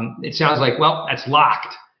 it sounds like, well, that's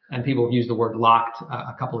locked. And people have used the word locked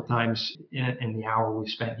a couple of times in the hour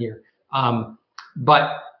we've spent here.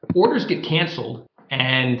 But orders get canceled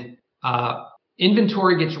and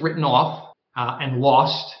inventory gets written off and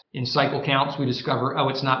lost in cycle counts. We discover,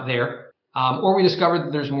 it's not there. Or we discover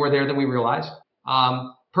that there's more there than we realized.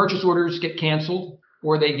 Purchase orders get canceled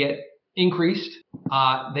or they get increased.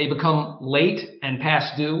 They become late and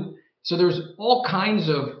past due. So there's all kinds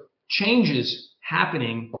of changes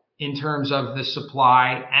happening in terms of the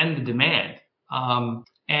supply and the demand.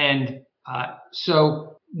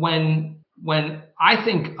 So when I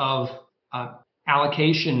think of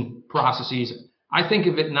allocation processes, I think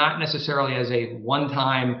of it not necessarily as a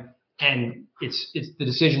one-time and it's the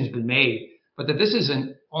decision's been made, but that this is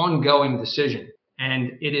an ongoing decision,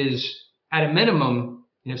 and it is at a minimum,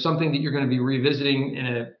 something that you're going to be revisiting in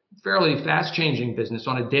a fairly fast-changing business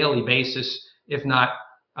on a daily basis, if not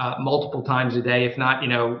multiple times a day, if not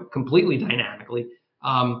completely dynamically.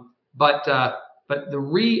 But the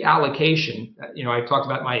reallocation, I talked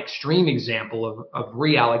about my extreme example of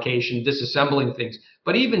reallocation, disassembling things,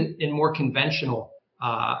 but even in more conventional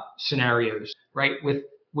scenarios, right?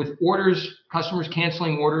 With orders, customers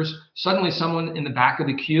canceling orders, suddenly someone in the back of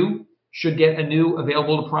the queue should get a new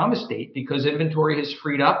available to promise date because inventory has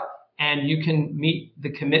freed up and you can meet the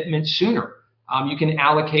commitment sooner. You can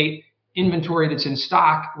allocate inventory that's in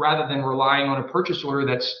stock rather than relying on a purchase order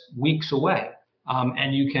that's weeks away.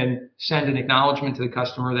 And you can send an acknowledgement to the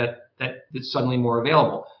customer that it's suddenly more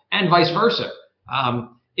available, and vice versa.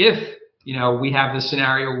 If we have this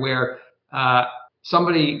scenario where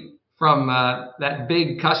somebody from that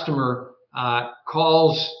big customer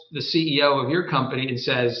calls the CEO of your company and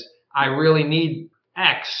says, "I really need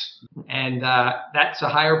X," and that's a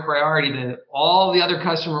higher priority than all the other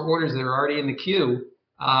customer orders that are already in the queue.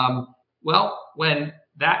 Well, when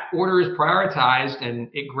that order is prioritized and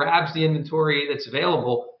it grabs the inventory that's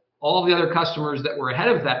available, all the other customers that were ahead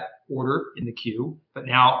of that order in the queue, but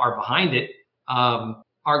now are behind it,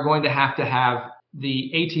 are going to have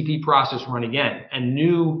the ATP process run again, and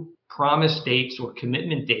new promise dates or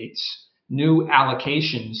commitment dates, new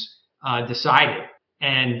allocations decided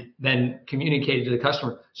and then communicated to the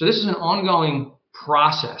customer. So this is an ongoing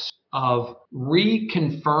process of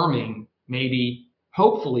reconfirming, maybe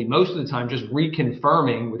hopefully most of the time just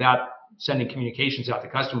reconfirming without sending communications out to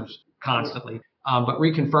customers constantly, but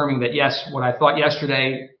reconfirming that, yes, what I thought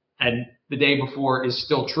yesterday and the day before is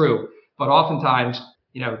still true. But oftentimes,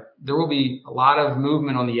 there will be a lot of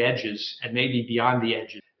movement on the edges and maybe beyond the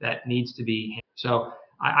edges that needs to be handled. So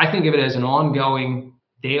I think of it as an ongoing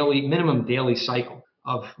minimum daily cycle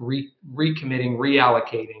of recommitting,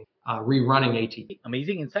 reallocating, rerunning ATP.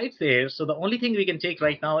 Amazing insights there. So the only thing we can take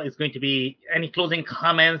right now is going to be any closing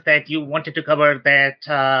comments that you wanted to cover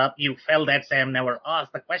that you felt that Sam never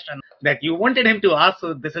asked the question that you wanted him to ask.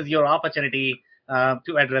 So this is your opportunity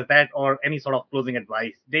to address that, or any sort of closing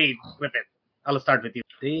advice. Dave Griffith, I'll start with you.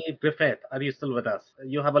 Dave Griffith, are you still with us?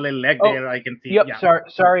 You have a little lag there, I can see. Yep,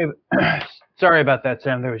 Yeah. Sorry about that,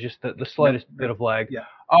 Sam. There was just the slightest bit of lag. Yeah.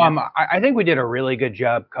 I think we did a really good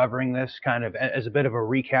job covering this. Kind of as a bit of a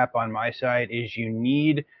recap on my side is you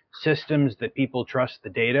need systems that people trust the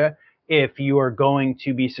data if you are going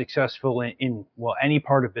to be successful in any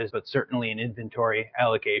part of business, but certainly in inventory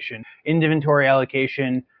allocation. Inventory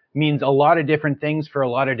allocation means a lot of different things for a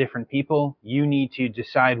lot of different people. You need to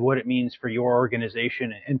decide what it means for your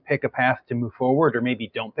organization and pick a path to move forward, or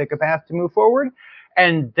maybe don't pick a path to move forward.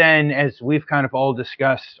 And then, as we've kind of all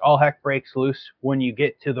discussed, all heck breaks loose when you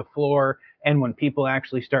get to the floor and when people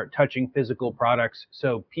actually start touching physical products.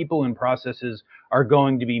 So people and processes are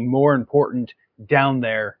going to be more important down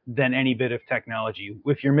there than any bit of technology.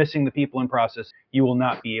 If you're missing the people and process, you will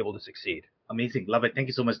not be able to succeed. Amazing. Love it. Thank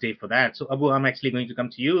you so much, Dave, for that. So, Abu, I'm actually going to come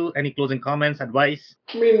to you. Any closing comments, advice?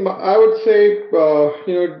 I mean, I would say,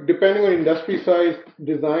 depending on industry size,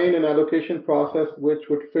 design an allocation process which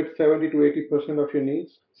would fit 70 to 80% of your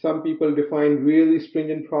needs. Some people define really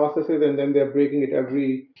stringent processes and then they're breaking it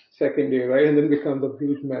every second day, right? And then becomes a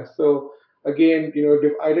huge mess. So again,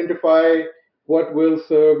 identify what will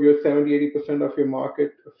serve your 70-80% of your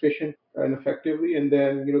market efficient and effectively, and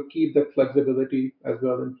then keep that flexibility as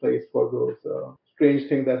well in place for those strange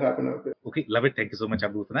things that happen out there. Okay, love it. Thank you so much,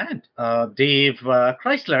 Abu, for that. Dave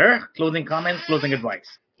Chrysler, closing comments, closing advice.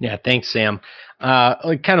 Yeah, thanks, Sam.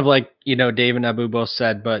 Kind of like, Dave and Abu both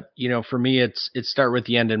said, but, for me, it's start with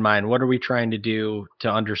the end in mind. What are we trying to do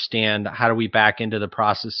to understand? How do we back into the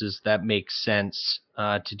processes that make sense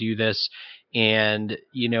to do this? And,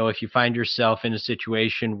 if you find yourself in a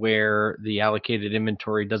situation where the allocated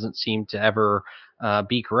inventory doesn't seem to ever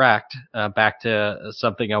be correct, back to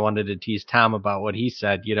something I wanted to tease Tom about what he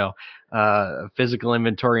said, physical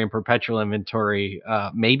inventory and perpetual inventory,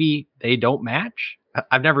 maybe they don't match.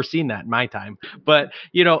 I've never seen that in my time, but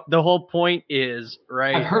the whole point is,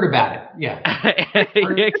 right? I've heard about it. Yeah,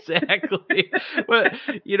 exactly. But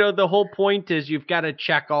the whole point is you've got to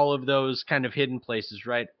check all of those kind of hidden places,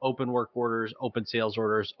 right? Open work orders, open sales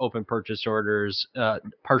orders, open purchase orders,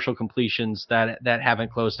 partial completions that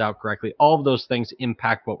haven't closed out correctly. All of those things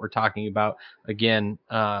impact what we're talking about. Again,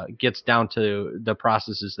 gets down to the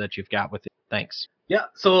processes that you've got with it. Thanks. Yeah,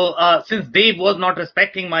 so since Dave was not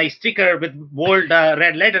respecting my sticker with bold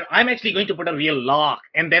red letter, I'm actually going to put a real lock,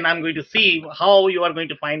 and then I'm going to see how you are going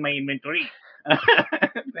to find my inventory.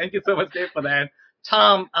 Thank you so much, Dave, for that.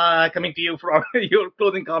 Tom, coming to you for your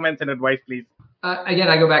closing comments and advice, please. Again,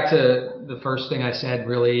 I go back to the first thing I said,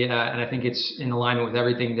 really, and I think it's in alignment with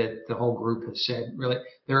everything that the whole group has said. Really,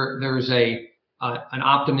 there's an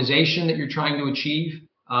optimization that you're trying to achieve.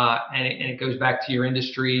 And it goes back to your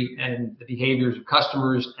industry and the behaviors of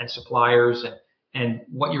customers and suppliers and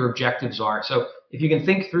what your objectives are. So if you can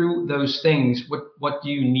think through those things, what do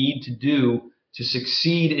you need to do to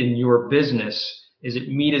succeed in your business? Is it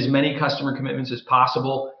meet as many customer commitments as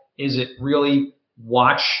possible? Is it really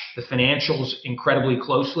watch the financials incredibly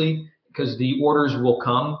closely? Because the orders will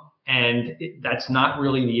come, and that's not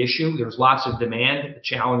really the issue. There's lots of demand. The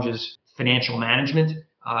challenge is financial management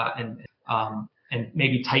and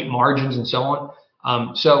maybe tight margins and so on.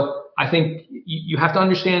 So I think you have to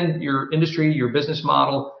understand your industry, your business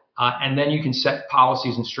model, and then you can set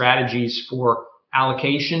policies and strategies for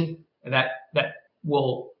allocation that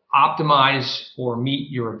will optimize or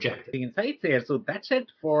meet your objective. Insights there. So that's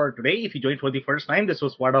it for today. If you joined for the first time, this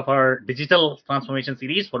was part of our digital transformation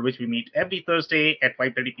series for which we meet every Thursday at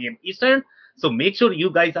 5:30 p.m. Eastern. So make sure you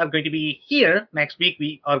guys are going to be here next week.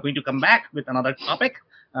 We are going to come back with another topic.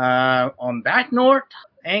 On that note,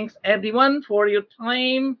 thanks everyone for your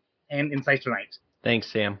time and insights tonight. Thanks,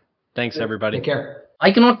 Sam. Thanks, everybody. Take care.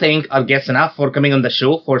 I cannot thank our guests enough for coming on the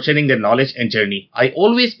show, for sharing their knowledge and journey. I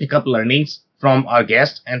always pick up learnings from our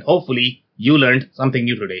guests, and hopefully you learned something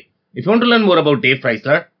new today. If you want to learn more about Dave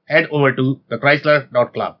Chrysler, head over to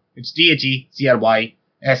thechrysler.club. It's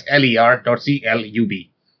THECRYSLER.CLUB.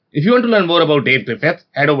 If you want to learn more about Dave Griffith,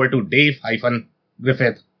 head over to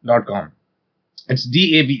dave-griffith.com. It's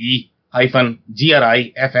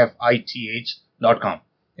DAVE-GRIFFITH.com.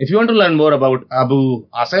 If you want to learn more about Abu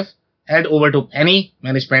Asif, head over to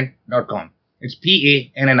pennymanagement.com. It's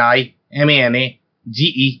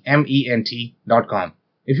PANNIMANAGEMENT.com.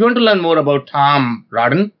 If you want to learn more about Tom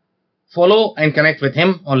Rodden, follow and connect with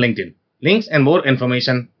him on LinkedIn. Links and more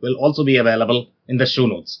information will also be available in the show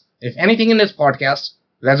notes. If anything in this podcast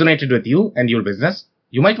resonated with you and your business,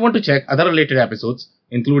 you might want to check other related episodes,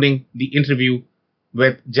 including the interview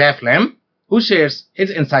with Jeff Lam, who shares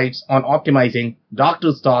his insights on optimizing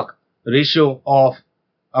dock-to-stock ratio of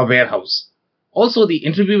a warehouse. Also, the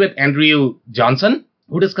interview with Andrew Johnson,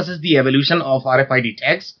 who discusses the evolution of RFID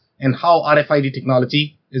tags and how RFID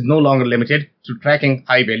technology is no longer limited to tracking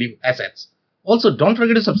high-value assets. Also, don't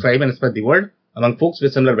forget to subscribe and spread the word among folks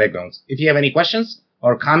with similar backgrounds. If you have any questions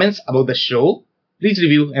or comments about the show, please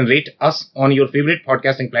review and rate us on your favorite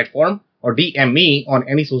podcasting platform or DM me on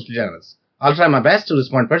any social channels. I'll try my best to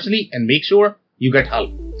respond personally and make sure you get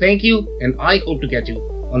help. Thank you, and I hope to catch you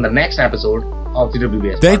on the next episode of the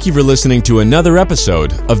WBS Podcast. Thank you for listening to another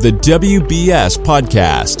episode of the WBS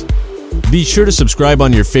Podcast. Be sure to subscribe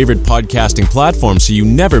on your favorite podcasting platform so you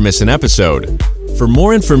never miss an episode. For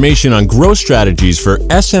more information on growth strategies for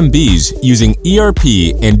SMBs using ERP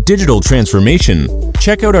and digital transformation,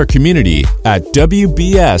 check out our community at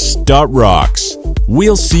WBS.rocks.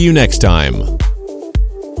 We'll see you next time.